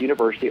Baptist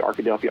University,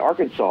 Arkadelphia,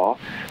 Arkansas.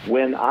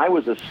 When I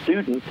was a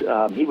student,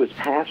 he was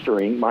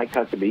pastoring, Mike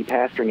Huckabee,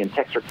 pastoring in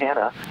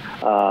Texarkana.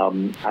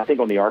 I think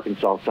on the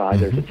Arkansas side,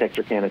 there's a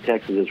Texarkana,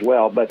 Texas as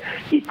well. But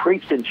he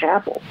preached in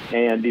chapel,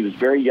 and he was a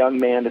very young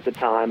man at the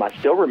time. I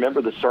still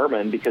remember the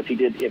sermon because he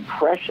did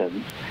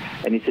impressions.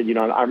 And he said,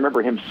 I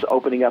remember him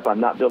opening up, "I'm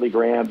not Billy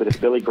Graham, but if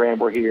Billy Graham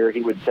were here,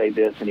 he would say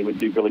this," and he would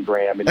do Billy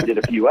Graham, and he did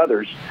a few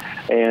others.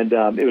 And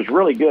it was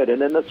really good.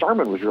 And then the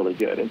sermon was really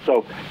good. And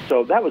so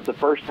that was the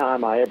first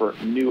time I ever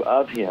knew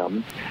of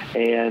him.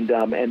 And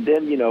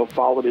then,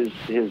 followed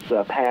his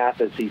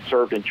path as he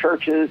served in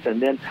churches.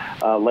 And then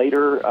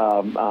later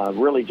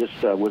really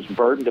just was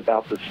burdened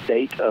about the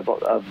state of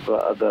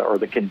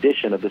the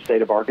condition of the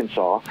state of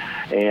Arkansas.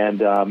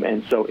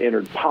 And so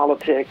entered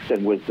politics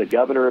and was the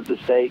governor of the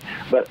state,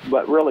 but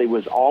really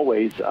was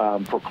always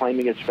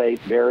proclaiming his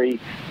faith, very,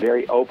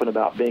 very open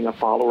about being a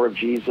follower of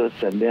Jesus.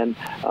 And then,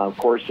 of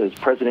course, as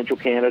presidential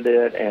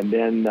candidate, and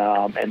then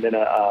a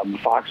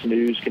Fox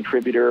News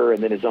contributor,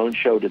 and then his own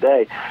show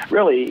today.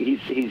 Really,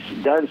 he's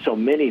done so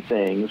many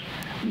things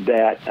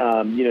that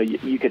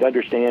you could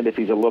understand if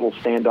he's a little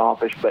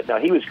standoffish. But no,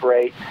 he was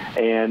great,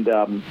 and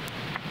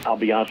I'll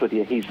be honest with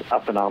you, he's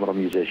a phenomenal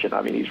musician.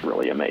 I mean, he's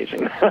really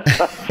amazing.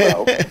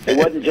 So it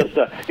wasn't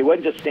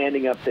just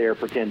standing up there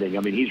pretending.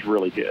 I mean, he's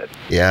really good.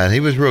 Yeah, and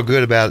he was real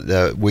good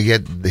about. We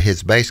get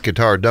his bass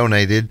guitar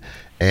donated,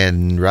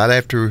 and right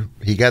after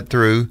he got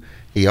through,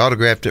 he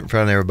autographed it in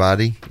front of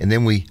everybody, and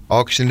then we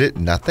auctioned it,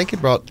 and I think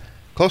it brought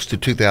close to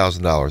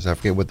 $2,000. I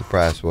forget what the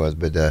price was,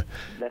 but that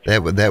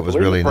was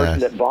really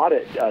nice. The person that bought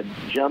it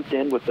jumped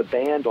in with the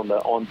band on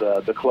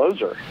the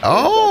closer.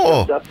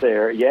 Oh, jumped up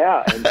there,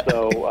 yeah, and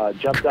so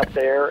jumped up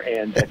there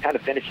and kind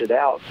of finished it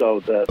out.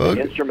 So the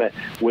instrument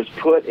was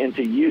put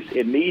into use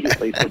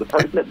immediately. So the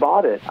person that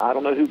bought it, I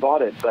don't know who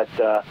bought it, but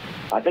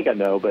I think I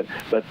know, but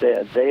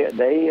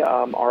they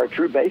are a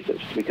true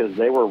bassist because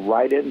they were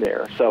right in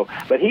there. So,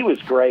 but he was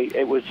great.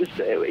 It was just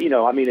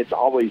it's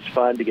always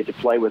fun to get to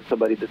play with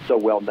somebody that's so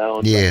well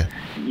known. Yeah. But,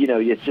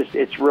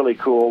 it's really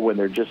cool when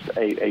they're just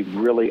a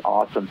really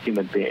awesome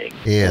human being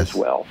as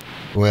well.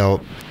 Well,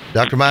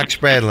 Dr. Mike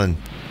Spradlin,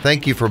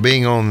 thank you for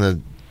being on the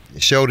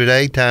show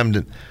today, Time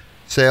to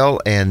Sell.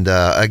 And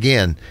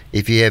again,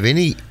 if you have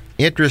any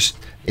interest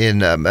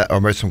in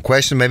or some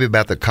questions maybe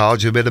about the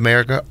College of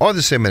Mid-America or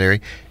the seminary,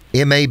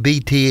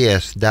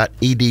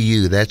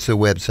 mabts.edu. That's the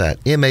website,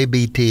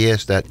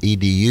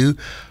 mabts.edu.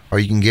 Or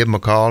you can give them a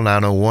call,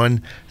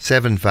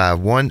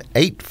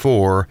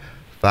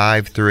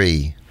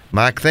 901-751-8453.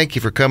 Mike, thank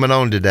you for coming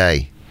on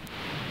today.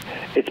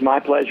 It's my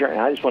pleasure, and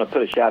I just want to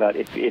put a shout out.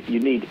 If you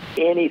need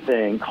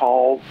anything,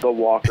 call the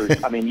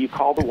Walkers. I mean, you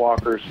call the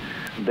Walkers.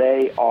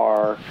 They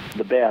are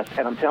the best,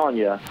 and I'm telling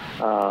you,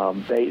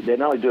 they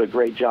not only do a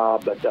great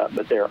job, but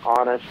they're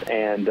honest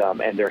and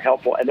they're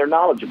helpful and they're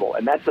knowledgeable.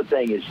 And that's the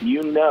thing is,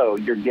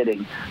 you're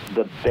getting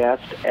the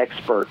best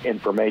expert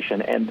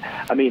information. And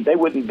I mean, they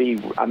wouldn't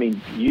be. I mean,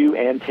 you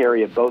and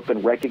Terry have both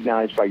been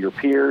recognized by your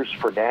peers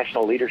for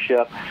national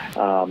leadership.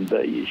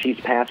 She's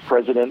past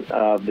president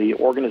of the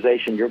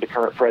organization. You're the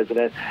current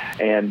president,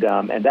 and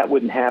that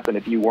wouldn't happen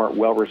if you weren't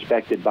well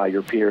respected by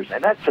your peers.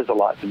 And that says a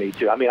lot to me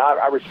too. I mean,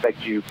 I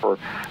respect you for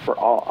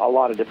a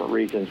lot of different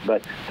reasons,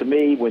 but to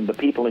me, when the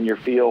people in your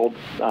field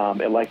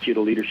elect you to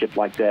leadership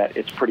like that,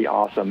 it's pretty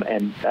awesome,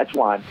 and that's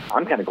why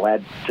I'm kind of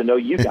glad to know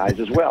you guys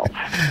as well.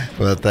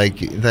 Well, thank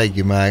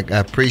you, Mike. I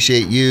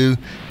appreciate you,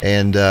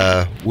 and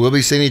we'll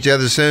be seeing each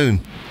other soon.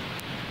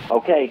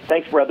 Okay,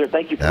 thanks, brother.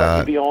 Thank you for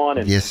letting me be on.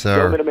 And yes,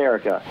 sir. Go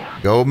Mid-America.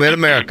 Go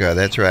Mid-America.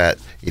 That's right.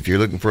 If you're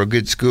looking for a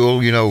good school,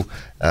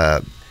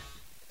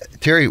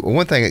 Terry,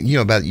 one thing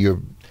about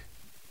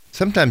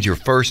sometimes your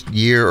first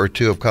year or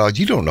two of college,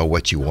 you don't know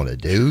what you want to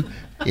do,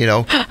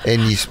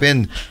 and you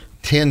spend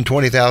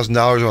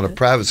 $10,000-$20,000 on a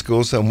private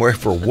school somewhere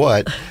for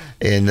what?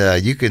 And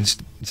you can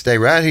stay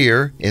right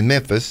here in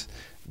Memphis,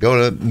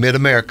 go to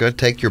Mid-America,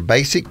 take your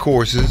basic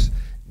courses,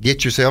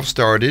 get yourself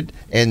started,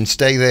 and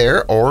stay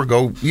there, or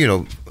go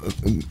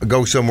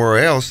somewhere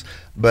else.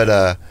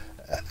 But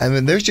I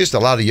mean, there's just a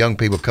lot of young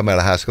people come out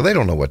of high school. They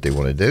don't know what they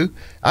want to do.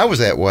 I was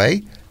that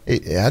way.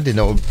 I didn't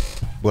know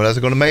what I was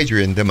going to major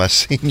in until my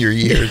senior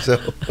year. So,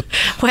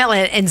 well,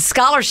 and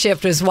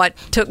scholarship is what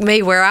took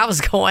me where I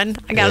was going.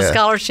 I got a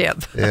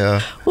scholarship.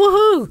 Yeah.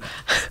 Woohoo!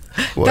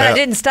 Well, but I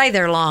didn't stay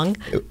there long.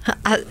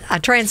 I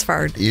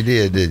transferred. You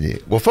did, didn't you?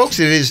 Well, folks,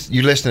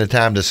 you listen to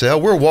Time to Sell.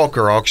 We're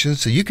Walker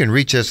Auctions, so you can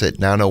reach us at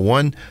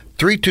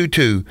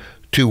 901-322-2139.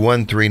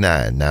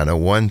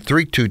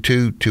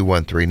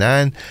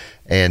 901-322-2139.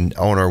 And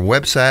on our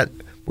website,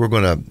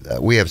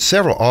 we have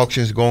several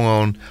auctions going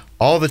on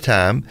all the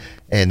time,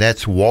 and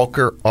that's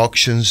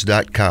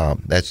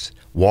WalkerAuctions.com. That's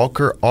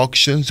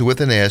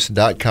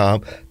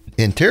WalkerAuctions.com.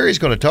 And Terry's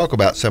going to talk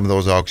about some of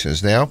those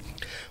auctions now.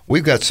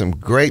 We've got some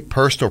great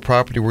personal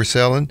property we're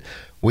selling.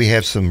 We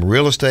have some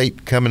real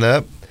estate coming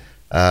up.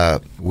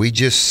 We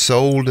just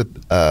sold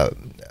a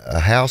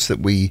house that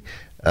we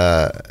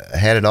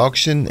had at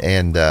auction,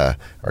 and are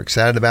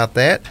excited about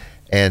that,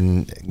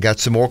 and got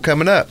some more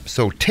coming up.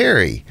 So,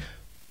 Terry,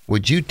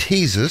 would you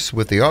tease us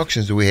with the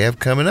auctions that we have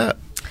coming up?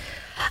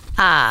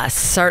 I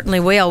certainly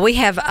will. We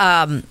have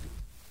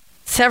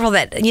several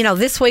that,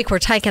 this week we're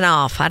taking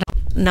off. I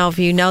don't know if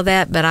you know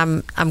that, but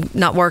I'm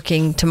not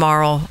working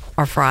tomorrow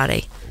or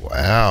Friday.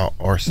 Wow.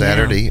 Or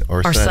Saturday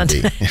or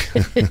Sunday.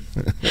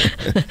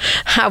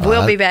 I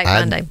will be back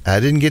Monday. I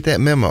didn't get that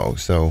memo,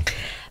 so.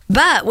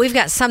 But we've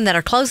got some that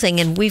are closing,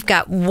 and we've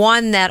got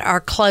one that are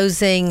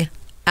closing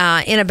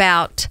in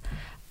about,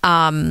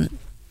 I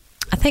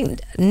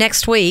think,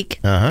 next week.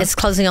 It's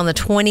closing on the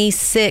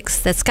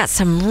 26th. That's got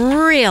some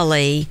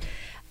really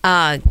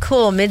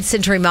cool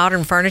mid-century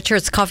modern furniture.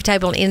 It's coffee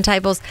table and end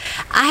tables.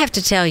 I have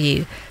to tell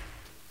you,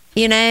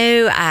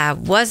 I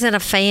wasn't a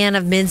fan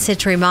of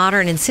mid-century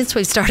modern, and since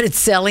we started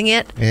selling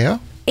it,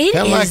 it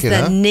is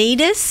the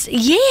neatest.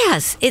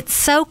 Yes, it's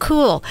so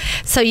cool.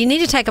 So you need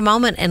to take a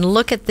moment and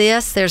look at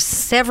this. There's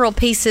several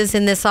pieces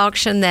in this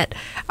auction that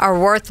are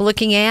worth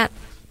looking at.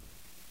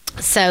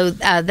 So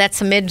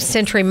that's a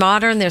mid-century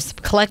modern. There's some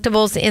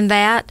collectibles in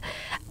that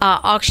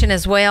auction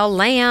as well.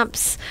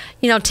 Lamps,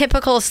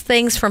 typical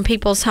things from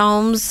people's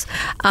homes.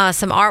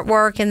 Some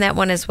artwork in that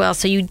one as well.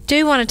 So you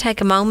do want to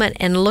take a moment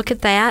and look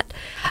at that.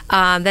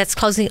 That's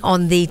closing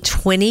on the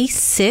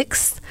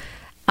 26th.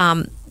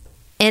 And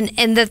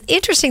the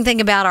interesting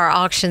thing about our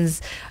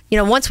auctions,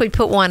 once we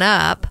put one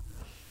up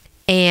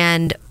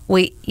and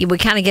we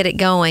kind of get it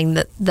going,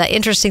 the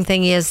interesting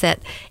thing is that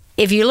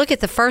if you look at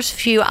the first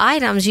few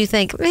items, you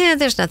think,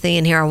 there's nothing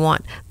in here I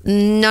want.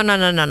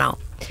 No.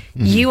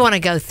 You want to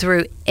go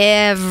through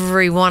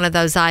every one of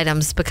those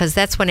items, because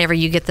that's whenever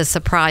you get the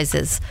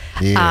surprises,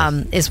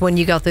 is when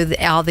you go through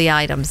all the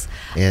items.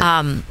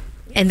 And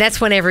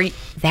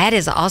that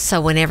is also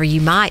whenever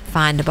you might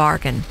find a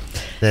bargain.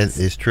 That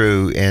is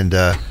true. And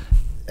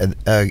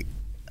I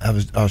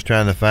was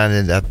trying to find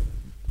it,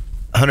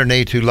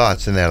 182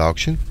 lots in that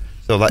auction.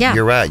 So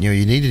you're right.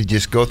 You need to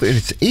just go through. And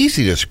it's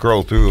easy to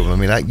scroll through them. I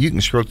mean, you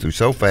can scroll through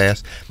so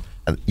fast.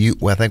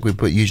 I think we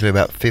put usually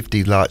about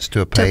 50 lots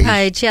to a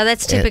page. Yeah,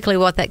 that's typically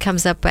what that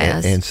comes up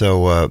as. And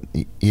so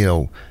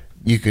you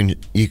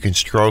can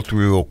scroll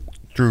through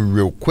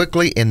real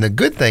quickly. And the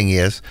good thing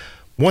is,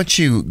 once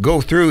you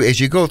go through, if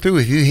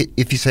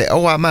you say,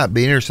 I might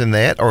be interested in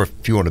that, or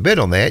if you want to bid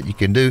on that, you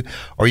can do,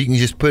 or you can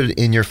just put it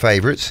in your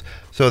favorites,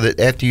 so that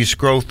after you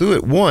scroll through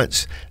it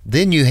once,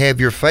 then you have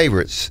your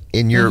favorites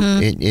in your,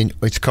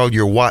 it's called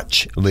your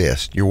watch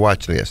list.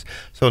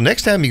 So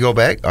next time you go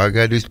back, all you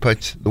got to do is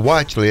put the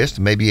watch list.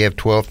 Maybe you have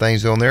 12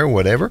 things on there or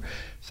whatever.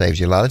 Saves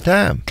you a lot of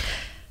time.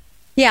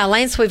 Yeah,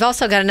 Lance, we've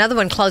also got another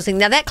one closing.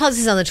 Now that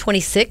closes on the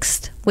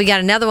 26th. We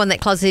got another one that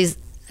closes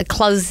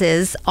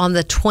on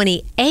the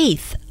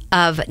 28th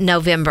of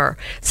November.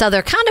 So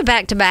they're kind of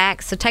back to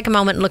back. So take a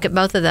moment and look at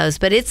both of those.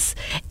 But it's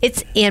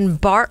in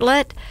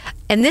Bartlett,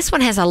 and this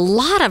one has a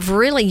lot of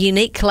really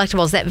unique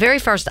collectibles. That very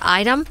first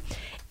item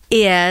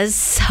is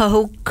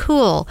so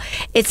cool.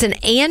 It's an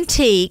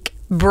antique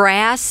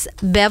brass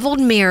beveled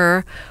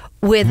mirror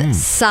with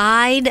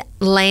side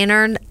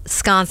lantern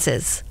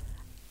sconces.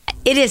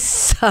 It is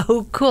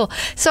so cool.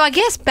 So I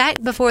guess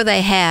back before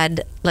they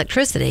had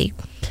electricity,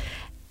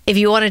 if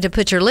you wanted to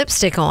put your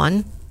lipstick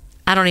on,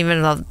 I don't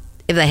even know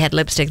if they had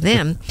lipstick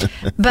then,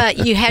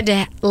 but you had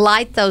to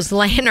light those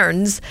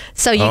lanterns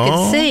so you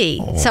could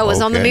see. So it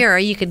was on the mirror.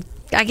 You could,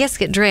 I guess,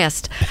 get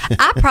dressed.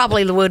 I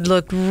probably would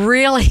look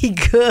really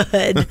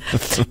good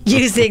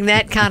using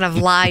that kind of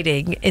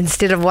lighting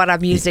instead of what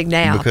I'm using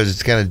now. Because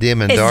it's kind of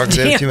dim and dark.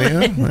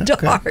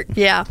 Dark,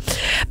 yeah.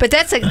 But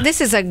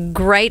this is a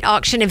great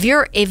auction. If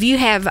you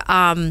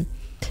have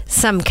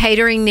some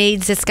catering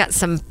needs, it's got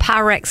some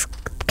Pyrex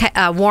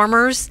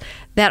warmers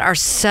that are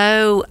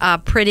so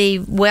pretty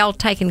well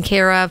taken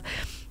care of.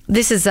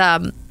 This is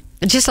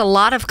just a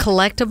lot of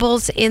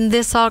collectibles in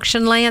this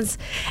auction, Lance,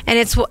 and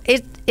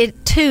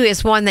it too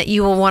is one that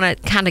you will want to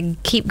kind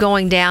of keep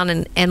going down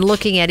and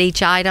looking at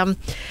each item.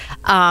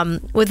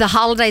 With the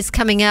holidays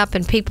coming up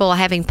and people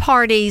having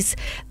parties,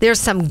 there's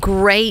some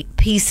great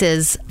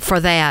pieces for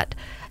that,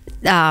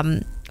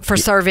 for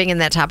serving and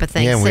that type of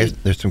thing. Yeah, so,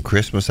 there's some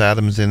Christmas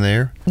items in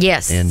there.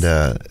 Yes.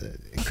 And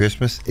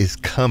Christmas is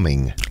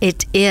coming.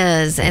 It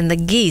is, and the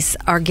geese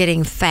are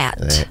getting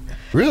fat.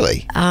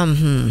 Really?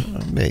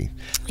 Hey,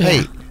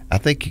 I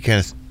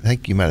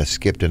think you might have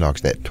skipped an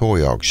auction, that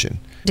toy auction.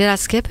 Did I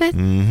skip it?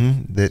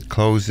 Mm-hmm. That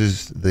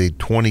closes the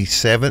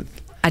 27th.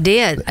 I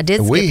did skip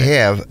it. We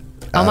have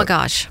oh my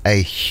gosh,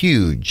 a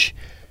huge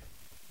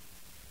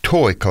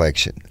toy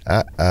collection.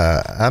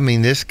 I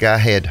mean, this guy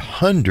had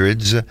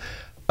hundreds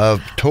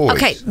of toys.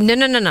 Okay,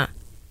 no.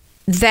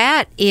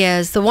 That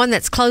is the one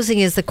that's closing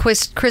is the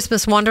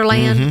Christmas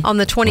Wonderland on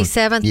the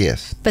 27th.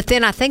 Yes. But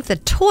then I think the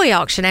toy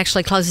auction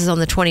actually closes on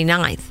the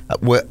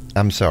 29th. Well,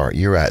 I'm sorry.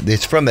 You're right.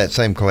 It's from that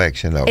same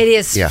collection, though. It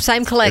is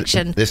same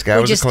collection. This guy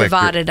we was just a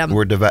collector. Divided them.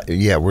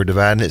 We're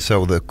dividing it.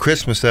 So the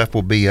Christmas stuff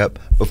will be up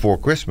before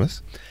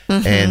Christmas.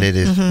 And it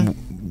is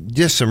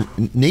just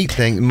some neat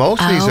things.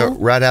 Most of these are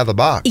right out of the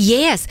box.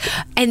 Yes.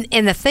 And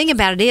the thing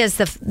about it is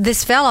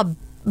this fella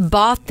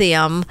bought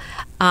them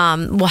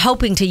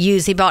hoping to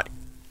use. He bought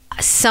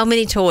so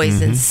many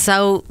toys and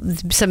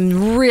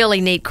some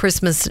really neat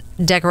Christmas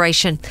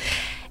decoration,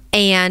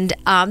 and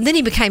then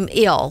he became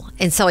ill,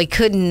 and so he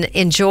couldn't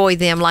enjoy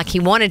them like he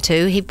wanted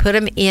to. He put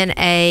them in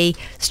a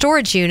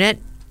storage unit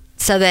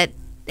so that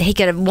he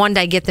could one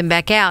day get them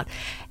back out.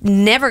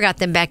 Never got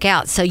them back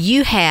out. So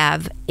you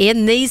have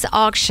in these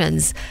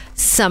auctions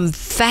some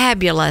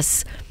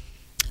fabulous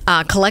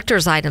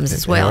collector's items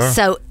as well. Yeah.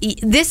 So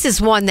this is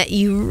one that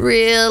you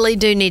really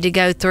do need to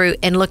go through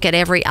and look at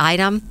every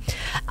item,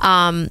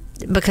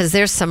 because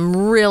there's some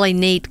really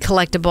neat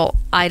collectible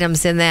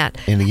items in that.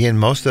 And again,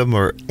 most of them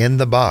are in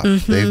the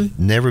box. They've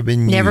never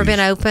been used. Never been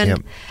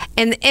opened.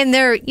 Yep. And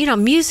they're,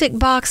 music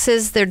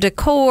boxes, they're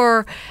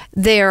decor,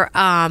 they're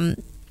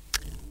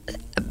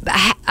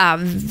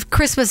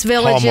Christmas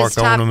villages Hallmark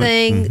type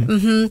ornament.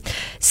 thing.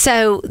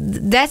 So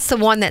that's the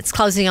one that's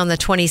closing on the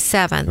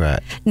 27th. Right.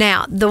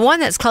 Now, the one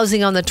that's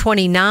closing on the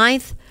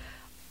 29th,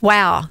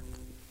 wow.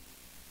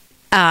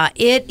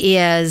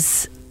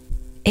 It's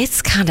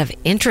kind of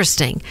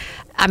interesting.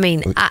 I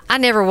mean, I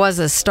never was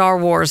a Star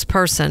Wars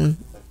person.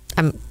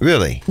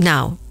 Really?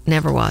 No,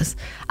 never was.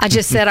 I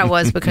just said I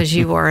was because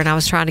you were, and I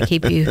was trying to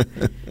keep you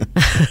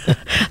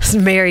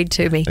married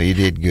to me. Oh, you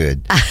did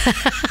good.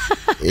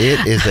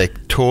 It is a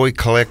toy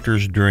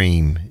collector's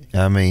dream.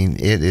 I mean,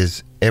 it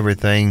is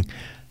everything.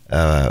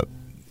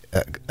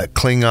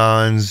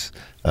 Klingons,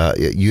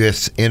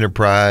 U.S.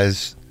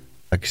 Enterprise,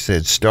 like I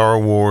said, Star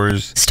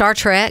Wars, Star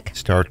Trek.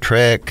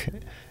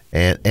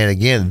 and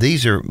again,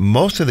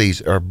 most of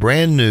these are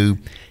brand new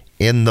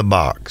in the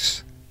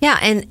box. Yeah,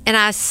 and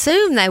I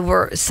assume they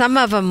were, some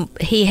of them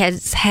he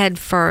has had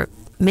for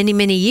many,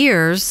 many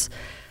years.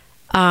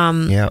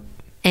 Yeah.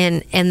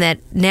 And that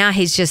now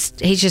he's just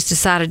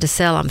decided to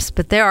sell them.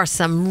 But there are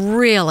some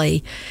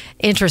really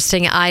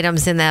interesting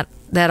items in that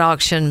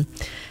auction,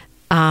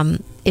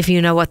 if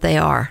you know what they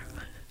are.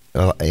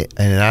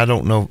 And I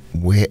don't know,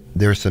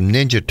 there's some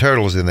Ninja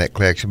Turtles in that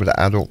collection, but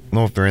I don't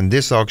know if they're in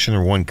this auction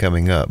or one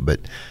coming up. But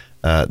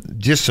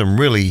just some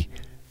really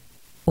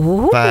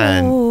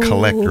fine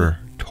collector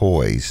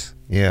toys.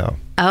 Yeah.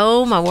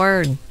 Oh, my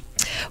word.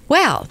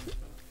 Well,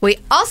 we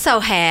also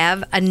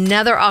have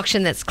another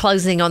auction that's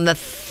closing on the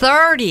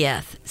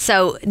 30th.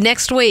 So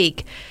next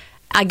week,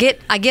 I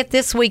get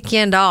this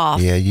weekend off.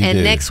 Yeah, you and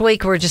do. next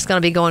week we're just going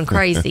to be going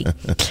crazy.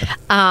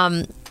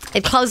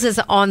 It closes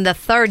on the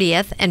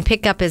 30th, and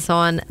pickup is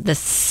on the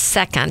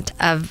 2nd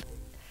of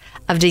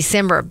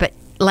December. But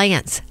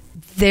Lance,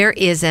 there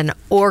is an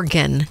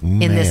organ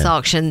in this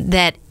auction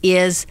that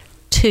is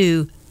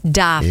to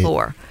die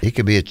for. It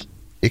could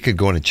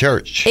go in a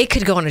church. It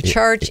could go in a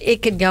church.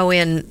 It could go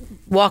in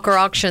Walker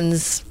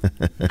Auctions.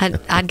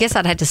 I guess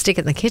I'd have to stick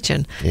it in the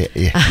kitchen. Yeah,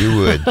 you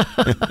would.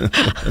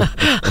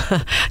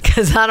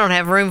 Because I don't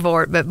have room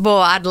for it. But, boy,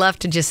 I'd love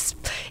to just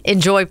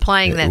enjoy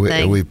playing that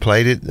thing. We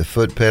played it. The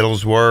foot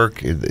pedals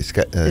work. It's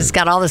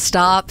got all the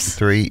stops.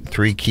 Three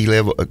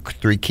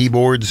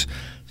keyboards,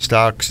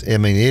 stocks. I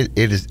mean,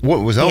 it is what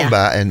was owned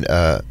by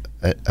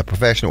a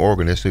professional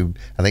organist who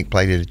I think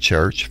played at a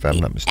church, if I'm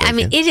not mistaken. I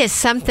mean, it is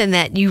something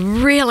that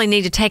you really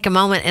need to take a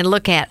moment and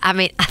look at. I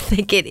mean, I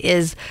think it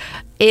is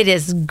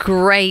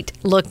great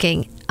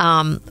looking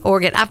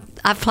organ.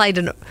 I've played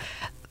an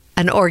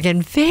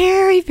organ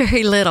very,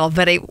 very little,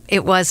 but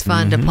it was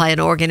fun to play an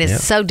organ.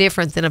 It's so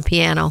different than a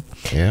piano.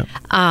 Yeah.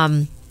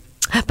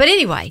 But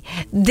anyway,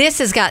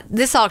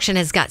 this auction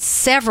has got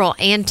several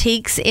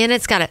antiques in it.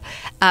 It's got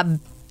a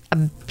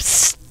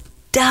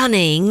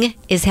stunning,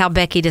 is how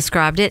Becky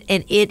described it,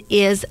 and it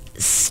is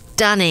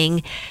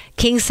stunning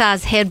king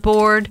size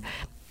headboard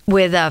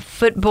with a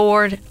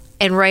footboard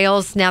and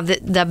rails. Now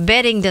the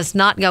bedding does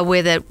not go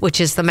with it, which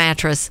is the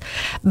mattress,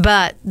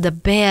 but the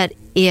bed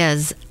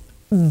is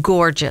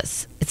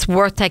gorgeous. It's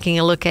worth taking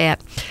a look at.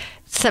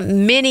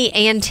 Some many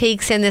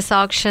antiques in this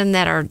auction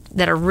that are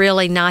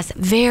really nice.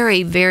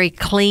 Very, very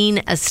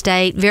clean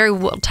estate, very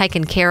well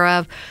taken care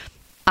of.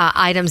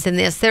 Items in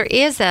this. There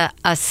is a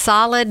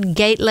solid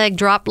gate leg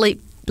drop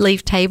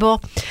leaf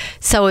table.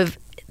 So if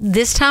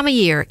this time of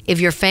year, if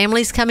your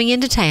family's coming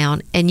into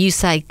town and you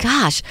say,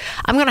 gosh,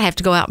 I'm going to have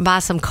to go out and buy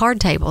some card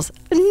tables.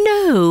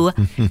 No,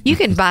 you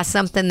can buy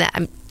something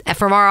that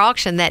from our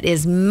auction that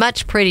is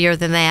much prettier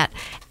than that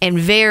and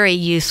very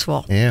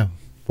useful. Yeah.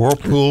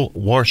 Whirlpool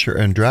washer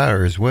and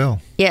dryer as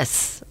well.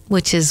 Yes,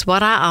 which is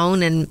what I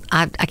own, and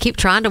I keep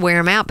trying to wear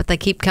them out, but they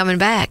keep coming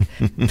back.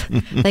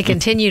 They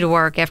continue to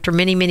work after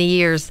many, many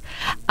years.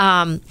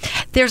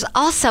 There's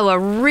also a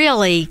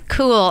really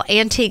cool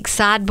antique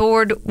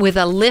sideboard with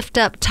a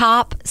lift-up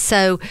top,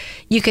 so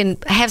you can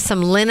have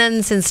some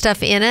linens and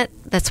stuff in it.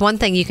 That's one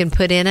thing you can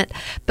put in it.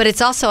 But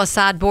it's also a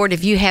sideboard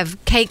if you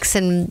have cakes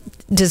and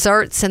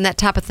desserts and that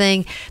type of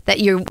thing that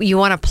you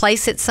want to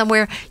place it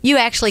somewhere. You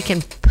actually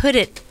can put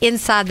it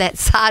inside that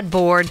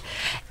sideboard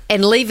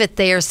and leave it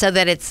there so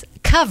that it's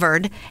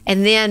covered,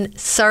 and then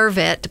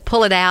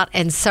pull it out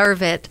and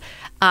serve it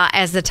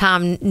as the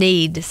time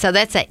need. So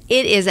that's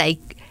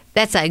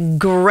a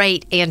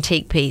great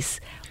antique piece.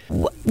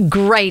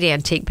 Great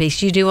antique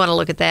piece. You do want to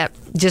look at that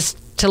just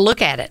to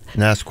look at it.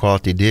 Nice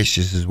quality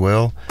dishes as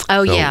well.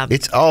 Oh, so yeah.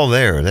 It's all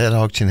there. That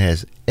auction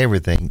has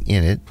everything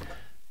in it,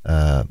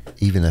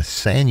 even a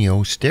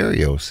Sanyo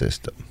stereo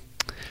system.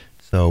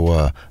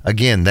 So,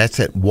 again, that's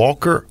at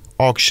Walker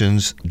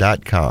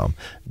WalkerAuctions.com.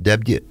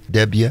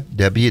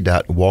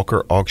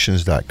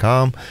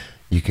 www.WalkerAuctions.com.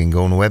 You can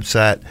go on the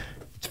website.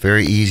 It's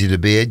very easy to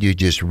bid. You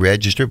just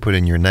register, put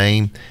in your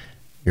name,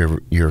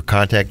 your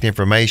contact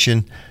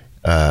information,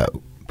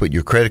 put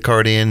your credit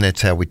card in.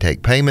 That's how we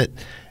take payment.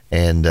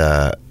 And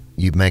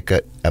you make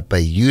up a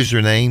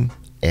username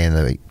and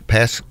a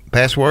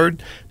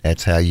password.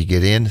 That's how you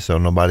get in, so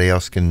nobody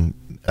else can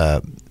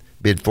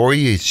bid for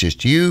you. It's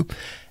just you.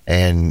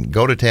 And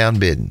go to town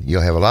bidding.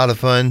 You'll have a lot of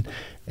fun,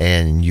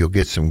 and you'll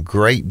get some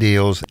great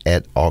deals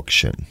at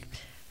auction.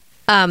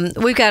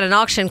 We've got an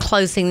auction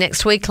closing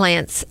next week,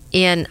 Lance,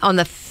 on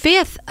the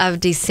 5th of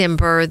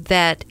December.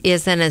 That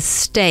is an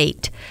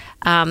estate.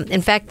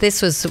 In fact,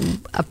 this was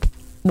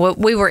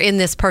we were in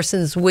this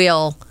person's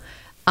will,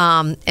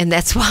 and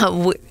that's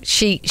why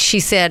she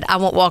said, "I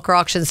want Walker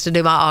Auctions to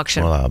do my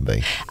auction." Well, I'll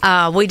be.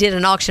 We did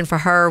an auction for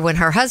her when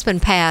her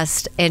husband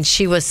passed, and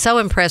she was so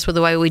impressed with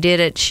the way we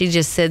did it. She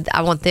just said,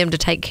 "I want them to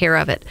take care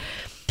of it."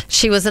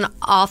 She was an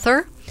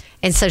author.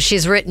 And so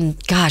she's written,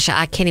 gosh,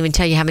 I can't even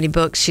tell you how many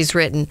books she's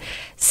written.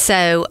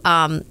 So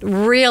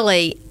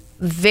really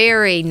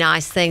very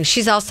nice things.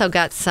 She's also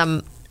got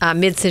some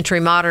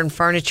mid-century modern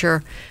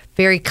furniture,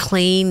 very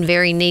clean,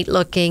 very neat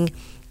looking.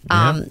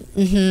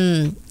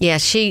 Yeah,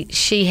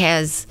 she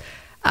has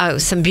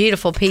some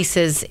beautiful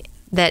pieces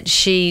that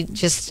she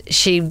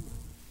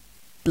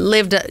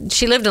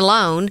lived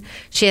alone.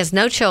 She has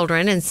no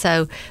children, and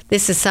so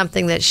this is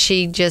something that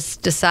she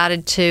just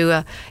decided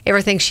to,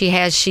 everything she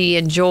has, she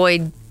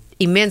enjoyed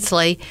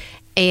immensely,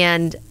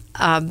 and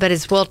but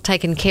is well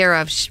taken care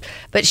of.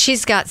 But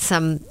she's got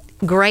some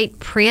great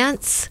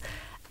prints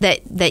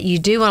that you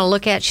do want to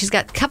look at. She's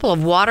got a couple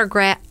of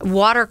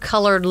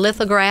watercolored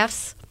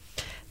lithographs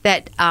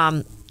that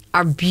are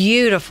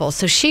beautiful.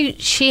 So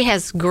she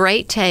has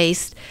great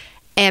taste,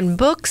 and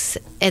books,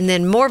 and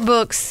then more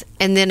books,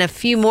 and then a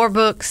few more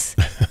books.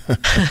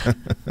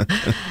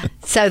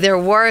 So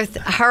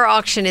her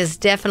auction is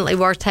definitely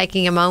worth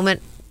taking a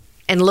moment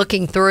and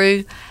looking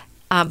through.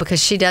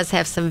 Because she does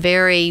have some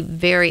very,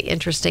 very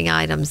interesting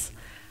items.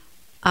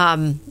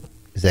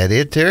 Is that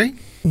it, Terry?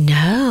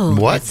 No,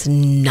 what? That's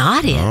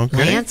not it, okay.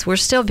 Lance. We're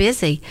still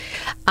busy.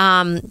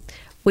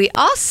 We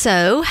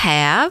also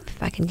have,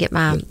 if I can get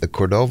the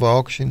Cordova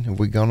auction. Have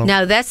we gone on?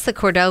 No, that's the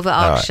Cordova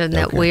auction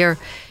that we're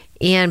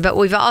in. But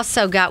we've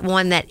also got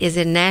one that is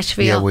in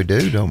Nashville. Yeah, we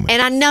do, don't we?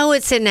 And I know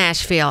it's in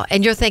Nashville.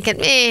 And you're thinking,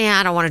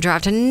 I don't want to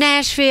drive to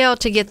Nashville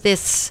to get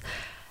this.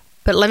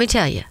 But let me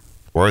tell you.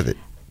 Worth it.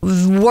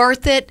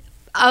 Worth it.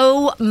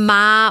 Oh,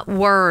 my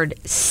word.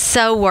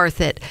 So worth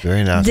it.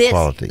 Very nice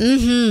quality.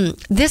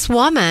 This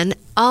woman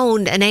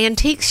owned an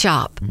antique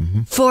shop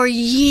for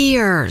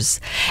years.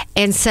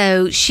 And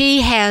so she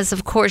has,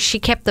 of course, she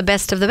kept the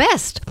best of the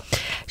best.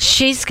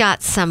 She's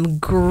got some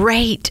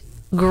great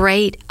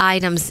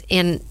items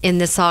in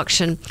this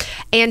auction.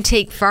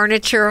 Antique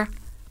furniture,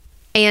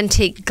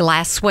 antique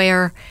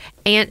glassware,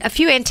 and a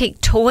few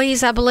antique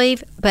toys, I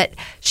believe. But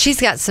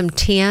she's got some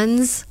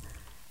tins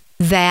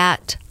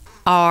that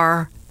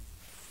are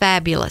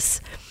fabulous.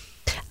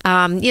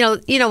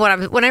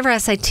 Whenever I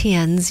say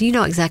tins, you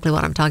know exactly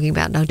what I'm talking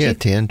about, don't you? Yeah,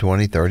 10,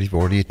 20, 30,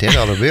 40, a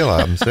 $10 bill,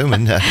 I'm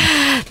assuming.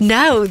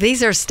 No,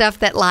 these are stuff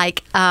that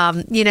like,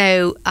 like, you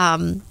know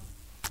how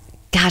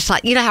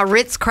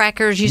Ritz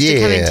crackers used to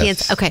come in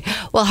tins? Okay,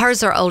 well,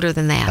 hers are older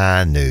than that.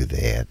 I knew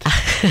that.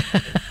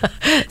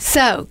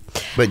 So.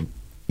 But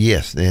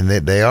yes, and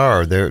they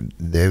are. They're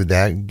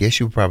I guess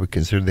you would probably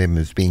consider them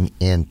as being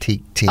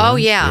antique tins. Oh,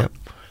 yeah. Yep.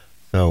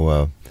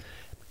 So,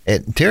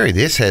 and Terry,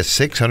 this has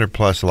 600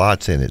 plus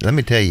lots in it. Let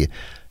me tell you,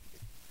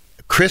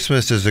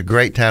 Christmas is a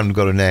great time to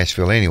go to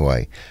Nashville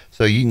anyway.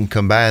 So you can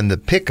combine the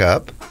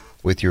pickup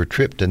with your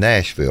trip to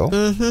Nashville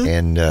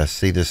and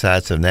see the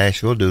sights of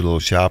Nashville, do a little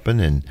shopping,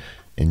 and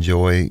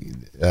enjoy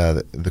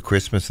the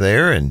Christmas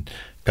there, and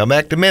come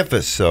back to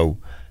Memphis. So,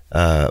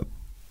 and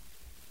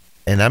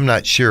I'm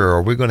not sure,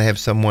 are we going to have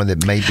someone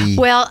that may be...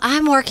 Well,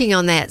 I'm working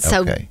on that,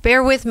 so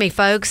bear with me,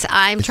 folks.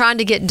 I'm trying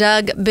to get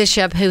Doug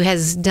Bishop, who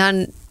has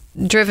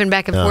driven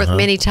back and forth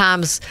many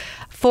times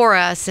for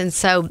us, and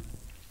so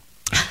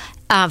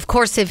of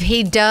course if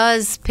he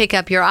does pick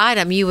up your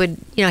item, he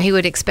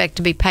would expect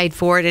to be paid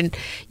for it, and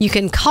you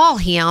can call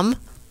him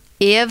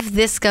if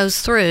this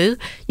goes through.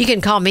 You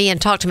can call me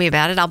and talk to me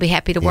about it. I'll be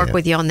happy to work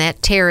with you on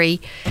that. Terry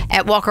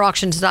at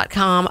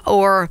WalkerAuctions.com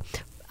or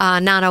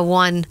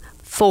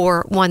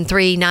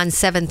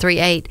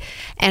 901-413-9738,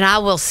 and I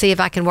will see if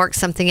I can work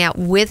something out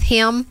with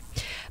him.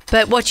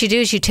 But what you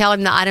do is you tell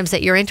him the items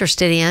that you're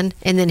interested in,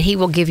 and then he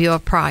will give you a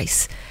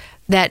price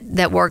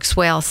that works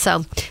well.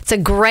 So it's a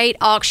great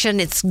auction.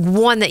 It's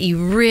one that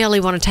you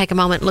really want to take a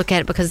moment and look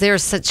at, because there are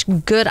such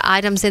good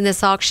items in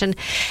this auction.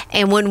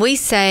 And when we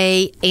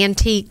say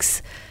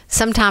antiques,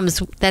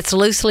 sometimes that's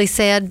loosely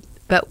said,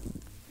 but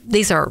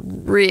these are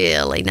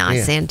really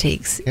nice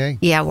antiques. Okay.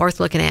 Yeah, worth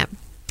looking at.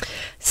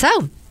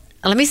 So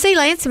let me see,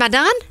 Lance, am I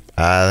done?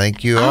 I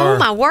think you are. Oh,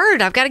 my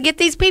word. I've got to get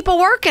these people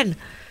working.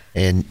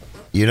 And...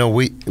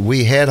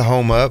 we had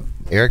Home Up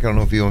Eric, I don't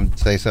know if you want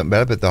to say something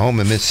about it, but the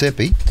home in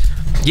Mississippi.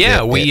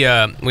 Yeah, we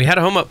had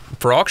a home up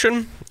for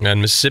auction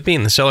in Mississippi,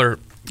 and the seller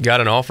got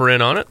an offer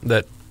in on it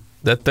that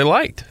they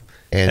liked.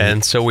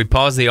 And so we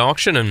paused the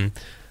auction, and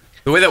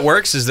the way that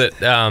works is that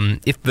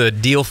if the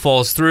deal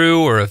falls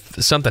through or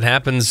if something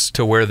happens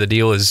to where the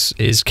deal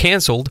is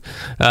canceled,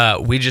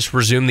 we just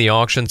resume the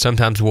auction.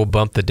 Sometimes we'll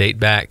bump the date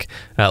back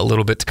a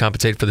little bit to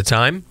compensate for the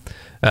time.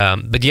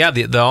 But yeah,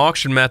 the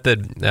auction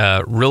method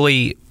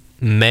really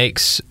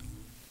makes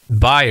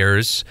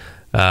buyers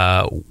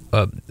worried,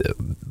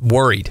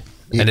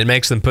 and it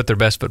makes them put their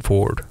best foot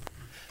forward.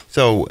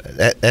 So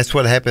that's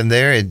what happened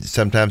there, and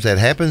sometimes that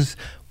happens.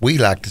 We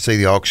like to see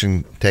the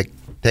auction take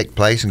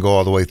place and go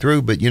all the way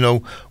through, but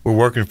we're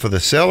working for the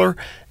seller,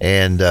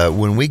 and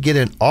when we get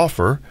an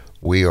offer,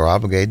 we are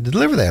obligated to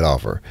deliver that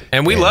offer.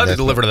 And we love to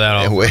deliver to that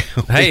offer.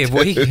 Hey,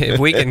 if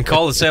we can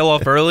call the sale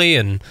off early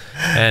and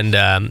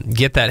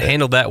get that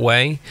handled that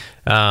way,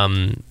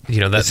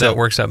 that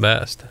works out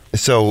best.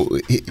 So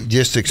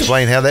just to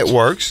explain how that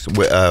works,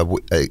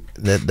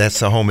 that's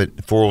the home at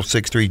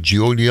 4063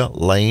 Julia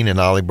Lane in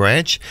Olive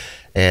Branch,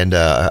 and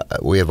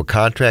we have a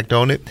contract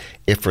on it.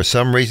 If for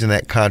some reason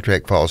that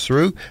contract falls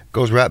through, it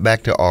goes right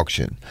back to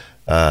auction.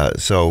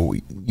 So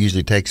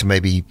usually takes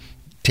maybe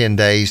 10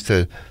 days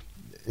to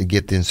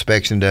get the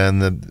inspection done,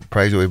 the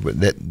appraisal,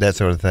 that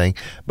sort of thing.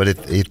 But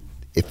if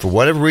for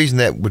whatever reason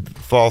that would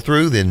fall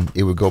through, then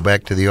it would go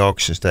back to the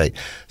auction state.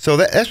 So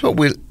that's what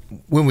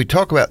when we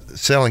talk about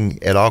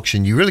selling at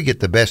auction, you really get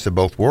the best of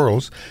both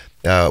worlds.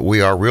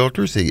 We are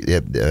realtors.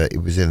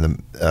 It was in the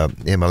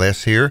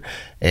MLS here,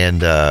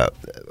 and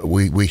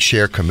we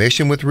share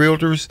commission with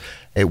realtors,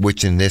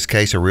 which in this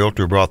case a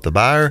realtor brought the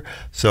buyer.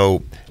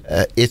 So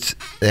it's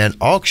an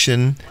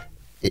auction.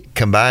 It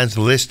combines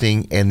the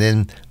listing and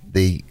then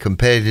the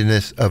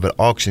competitiveness of an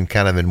auction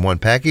kind of in one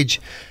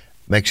package.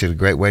 Makes it a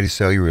great way to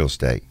sell your real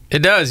estate. It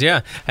does, yeah.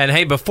 And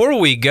hey, before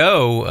we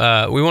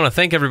go, we want to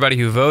thank everybody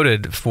who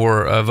voted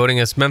for voting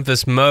us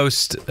Memphis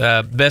Most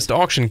Best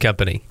Auction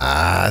Company.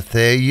 I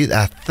tell you,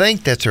 I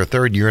think that's our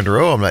third year in a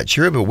row. I'm not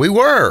sure, but we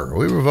were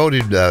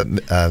voted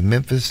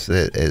Memphis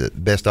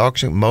Best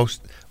Auction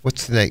Most.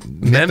 What's the name?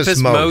 Memphis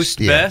Most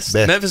Best.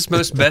 Memphis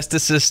Most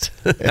Bestest.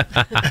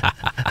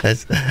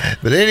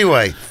 But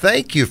anyway,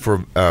 thank you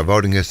for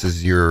voting us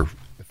as your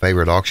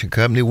favorite auction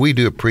company. We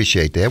do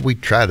appreciate that. We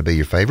try to be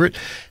your favorite,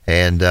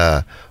 and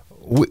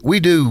we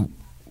do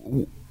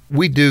want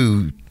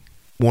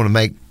to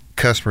make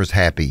customers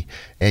happy.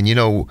 And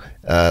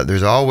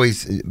there's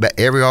always,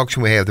 every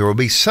auction we have, there will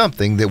be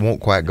something that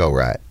won't quite go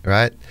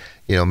right?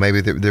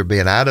 Maybe there'll be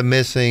an item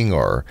missing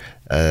or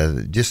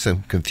just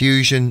some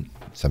confusion.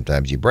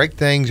 Sometimes you break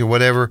things or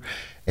whatever,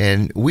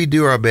 and we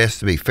do our best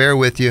to be fair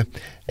with you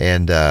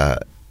and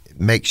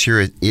make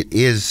sure it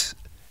is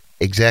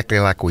exactly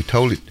like we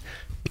told it.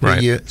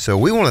 Right. So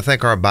we want to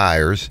thank our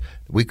buyers.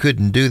 We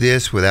couldn't do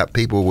this without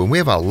people. When we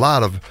have a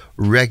lot of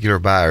regular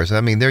buyers,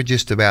 I mean, they're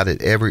just about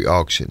at every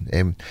auction.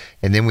 And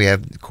then we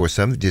have, of course,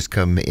 some that just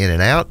come in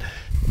and out.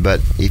 But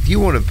if you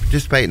want to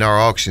participate in our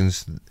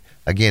auctions,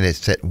 again,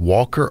 it's at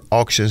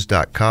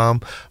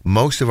walkerauctions.com.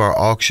 Most of our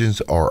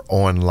auctions are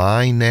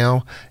online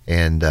now,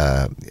 and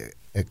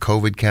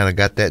COVID kind of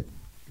got that,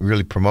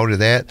 really promoted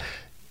that.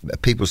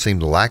 People seem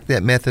to like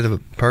that method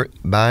of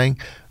buying.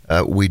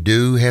 We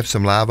do have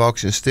some live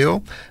auctions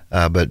still,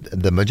 but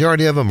the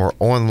majority of them are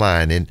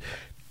online. And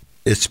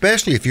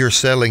especially if you're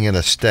selling in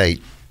a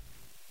state,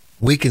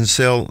 we can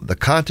sell the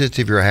contents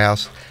of your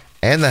house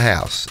and the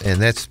house.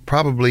 And that's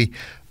probably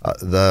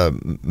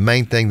the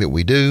main thing that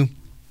we do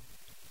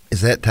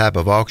is that type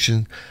of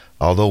auction.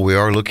 Although we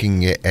are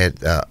looking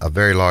at a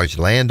very large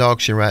land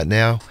auction right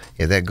now.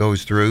 If that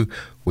goes through,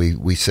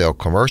 we sell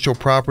commercial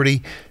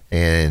property.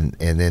 And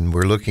then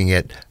we're looking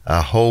at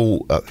a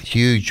whole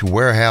huge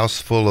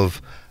warehouse full of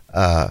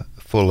office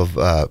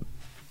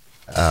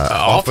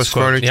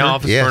furniture. Yeah,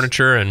 office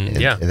furniture and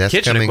that's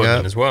kitchen coming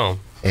equipment up as well.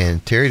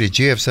 And Terry, did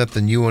you have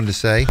something you wanted to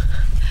say?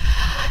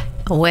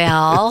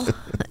 Well,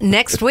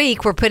 next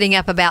week we're putting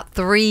up about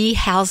 3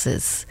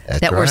 houses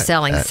that we're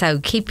selling. So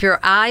keep your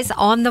eyes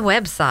on the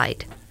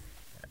website.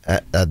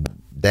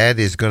 That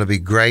is going to be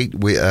great.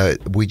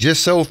 We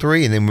just sold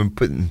 3, and then we're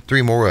putting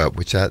 3 more up,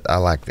 which I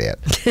like that.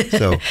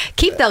 So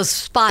keep those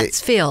spots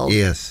filled.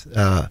 Yes.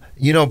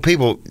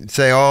 People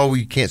say, "Oh,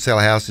 you can't sell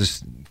a house;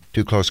 it's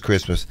too close to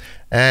Christmas."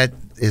 That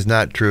is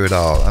not true at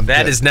all.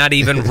 That is not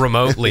even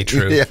remotely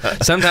true. Yeah.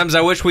 Sometimes I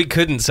wish we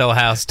couldn't sell a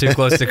house too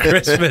close to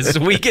Christmas.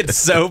 We get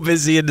so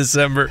busy in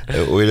December.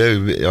 We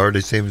do. Our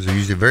Decembers are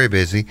usually very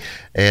busy,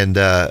 and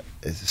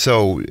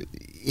so.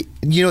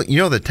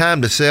 The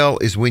time to sell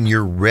is when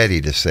you're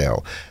ready to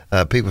sell.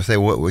 People say,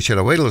 well, should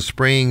I wait till the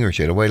spring or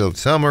should I wait till the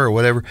summer or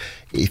whatever?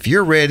 If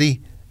you're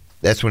ready,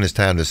 that's when it's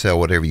time to sell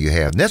whatever you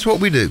have. And that's what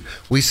we do.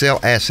 We sell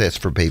assets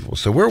for people.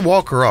 So we're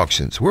Walker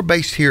Auctions. We're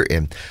based here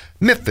in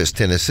Memphis,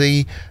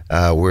 Tennessee.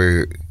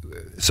 We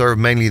serve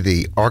mainly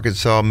the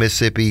Arkansas,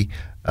 Mississippi,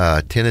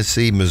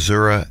 Tennessee,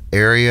 Missouri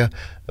area.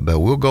 But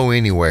we'll go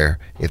anywhere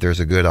if there's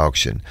a good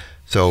auction.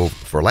 So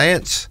for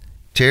Lance,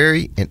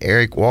 Terry, and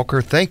Eric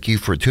Walker, thank you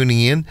for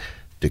tuning in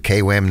to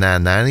KWAM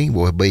 990.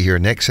 We'll be here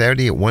next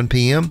Saturday at 1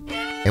 p.m.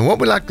 And what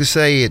we like to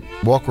say at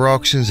Walker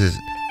Auctions is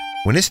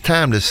when it's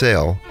time to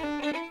sell,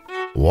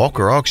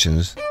 Walker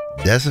Auctions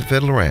doesn't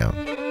fiddle around.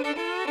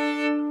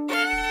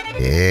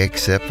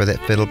 Except for that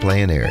fiddle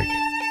playing Eric.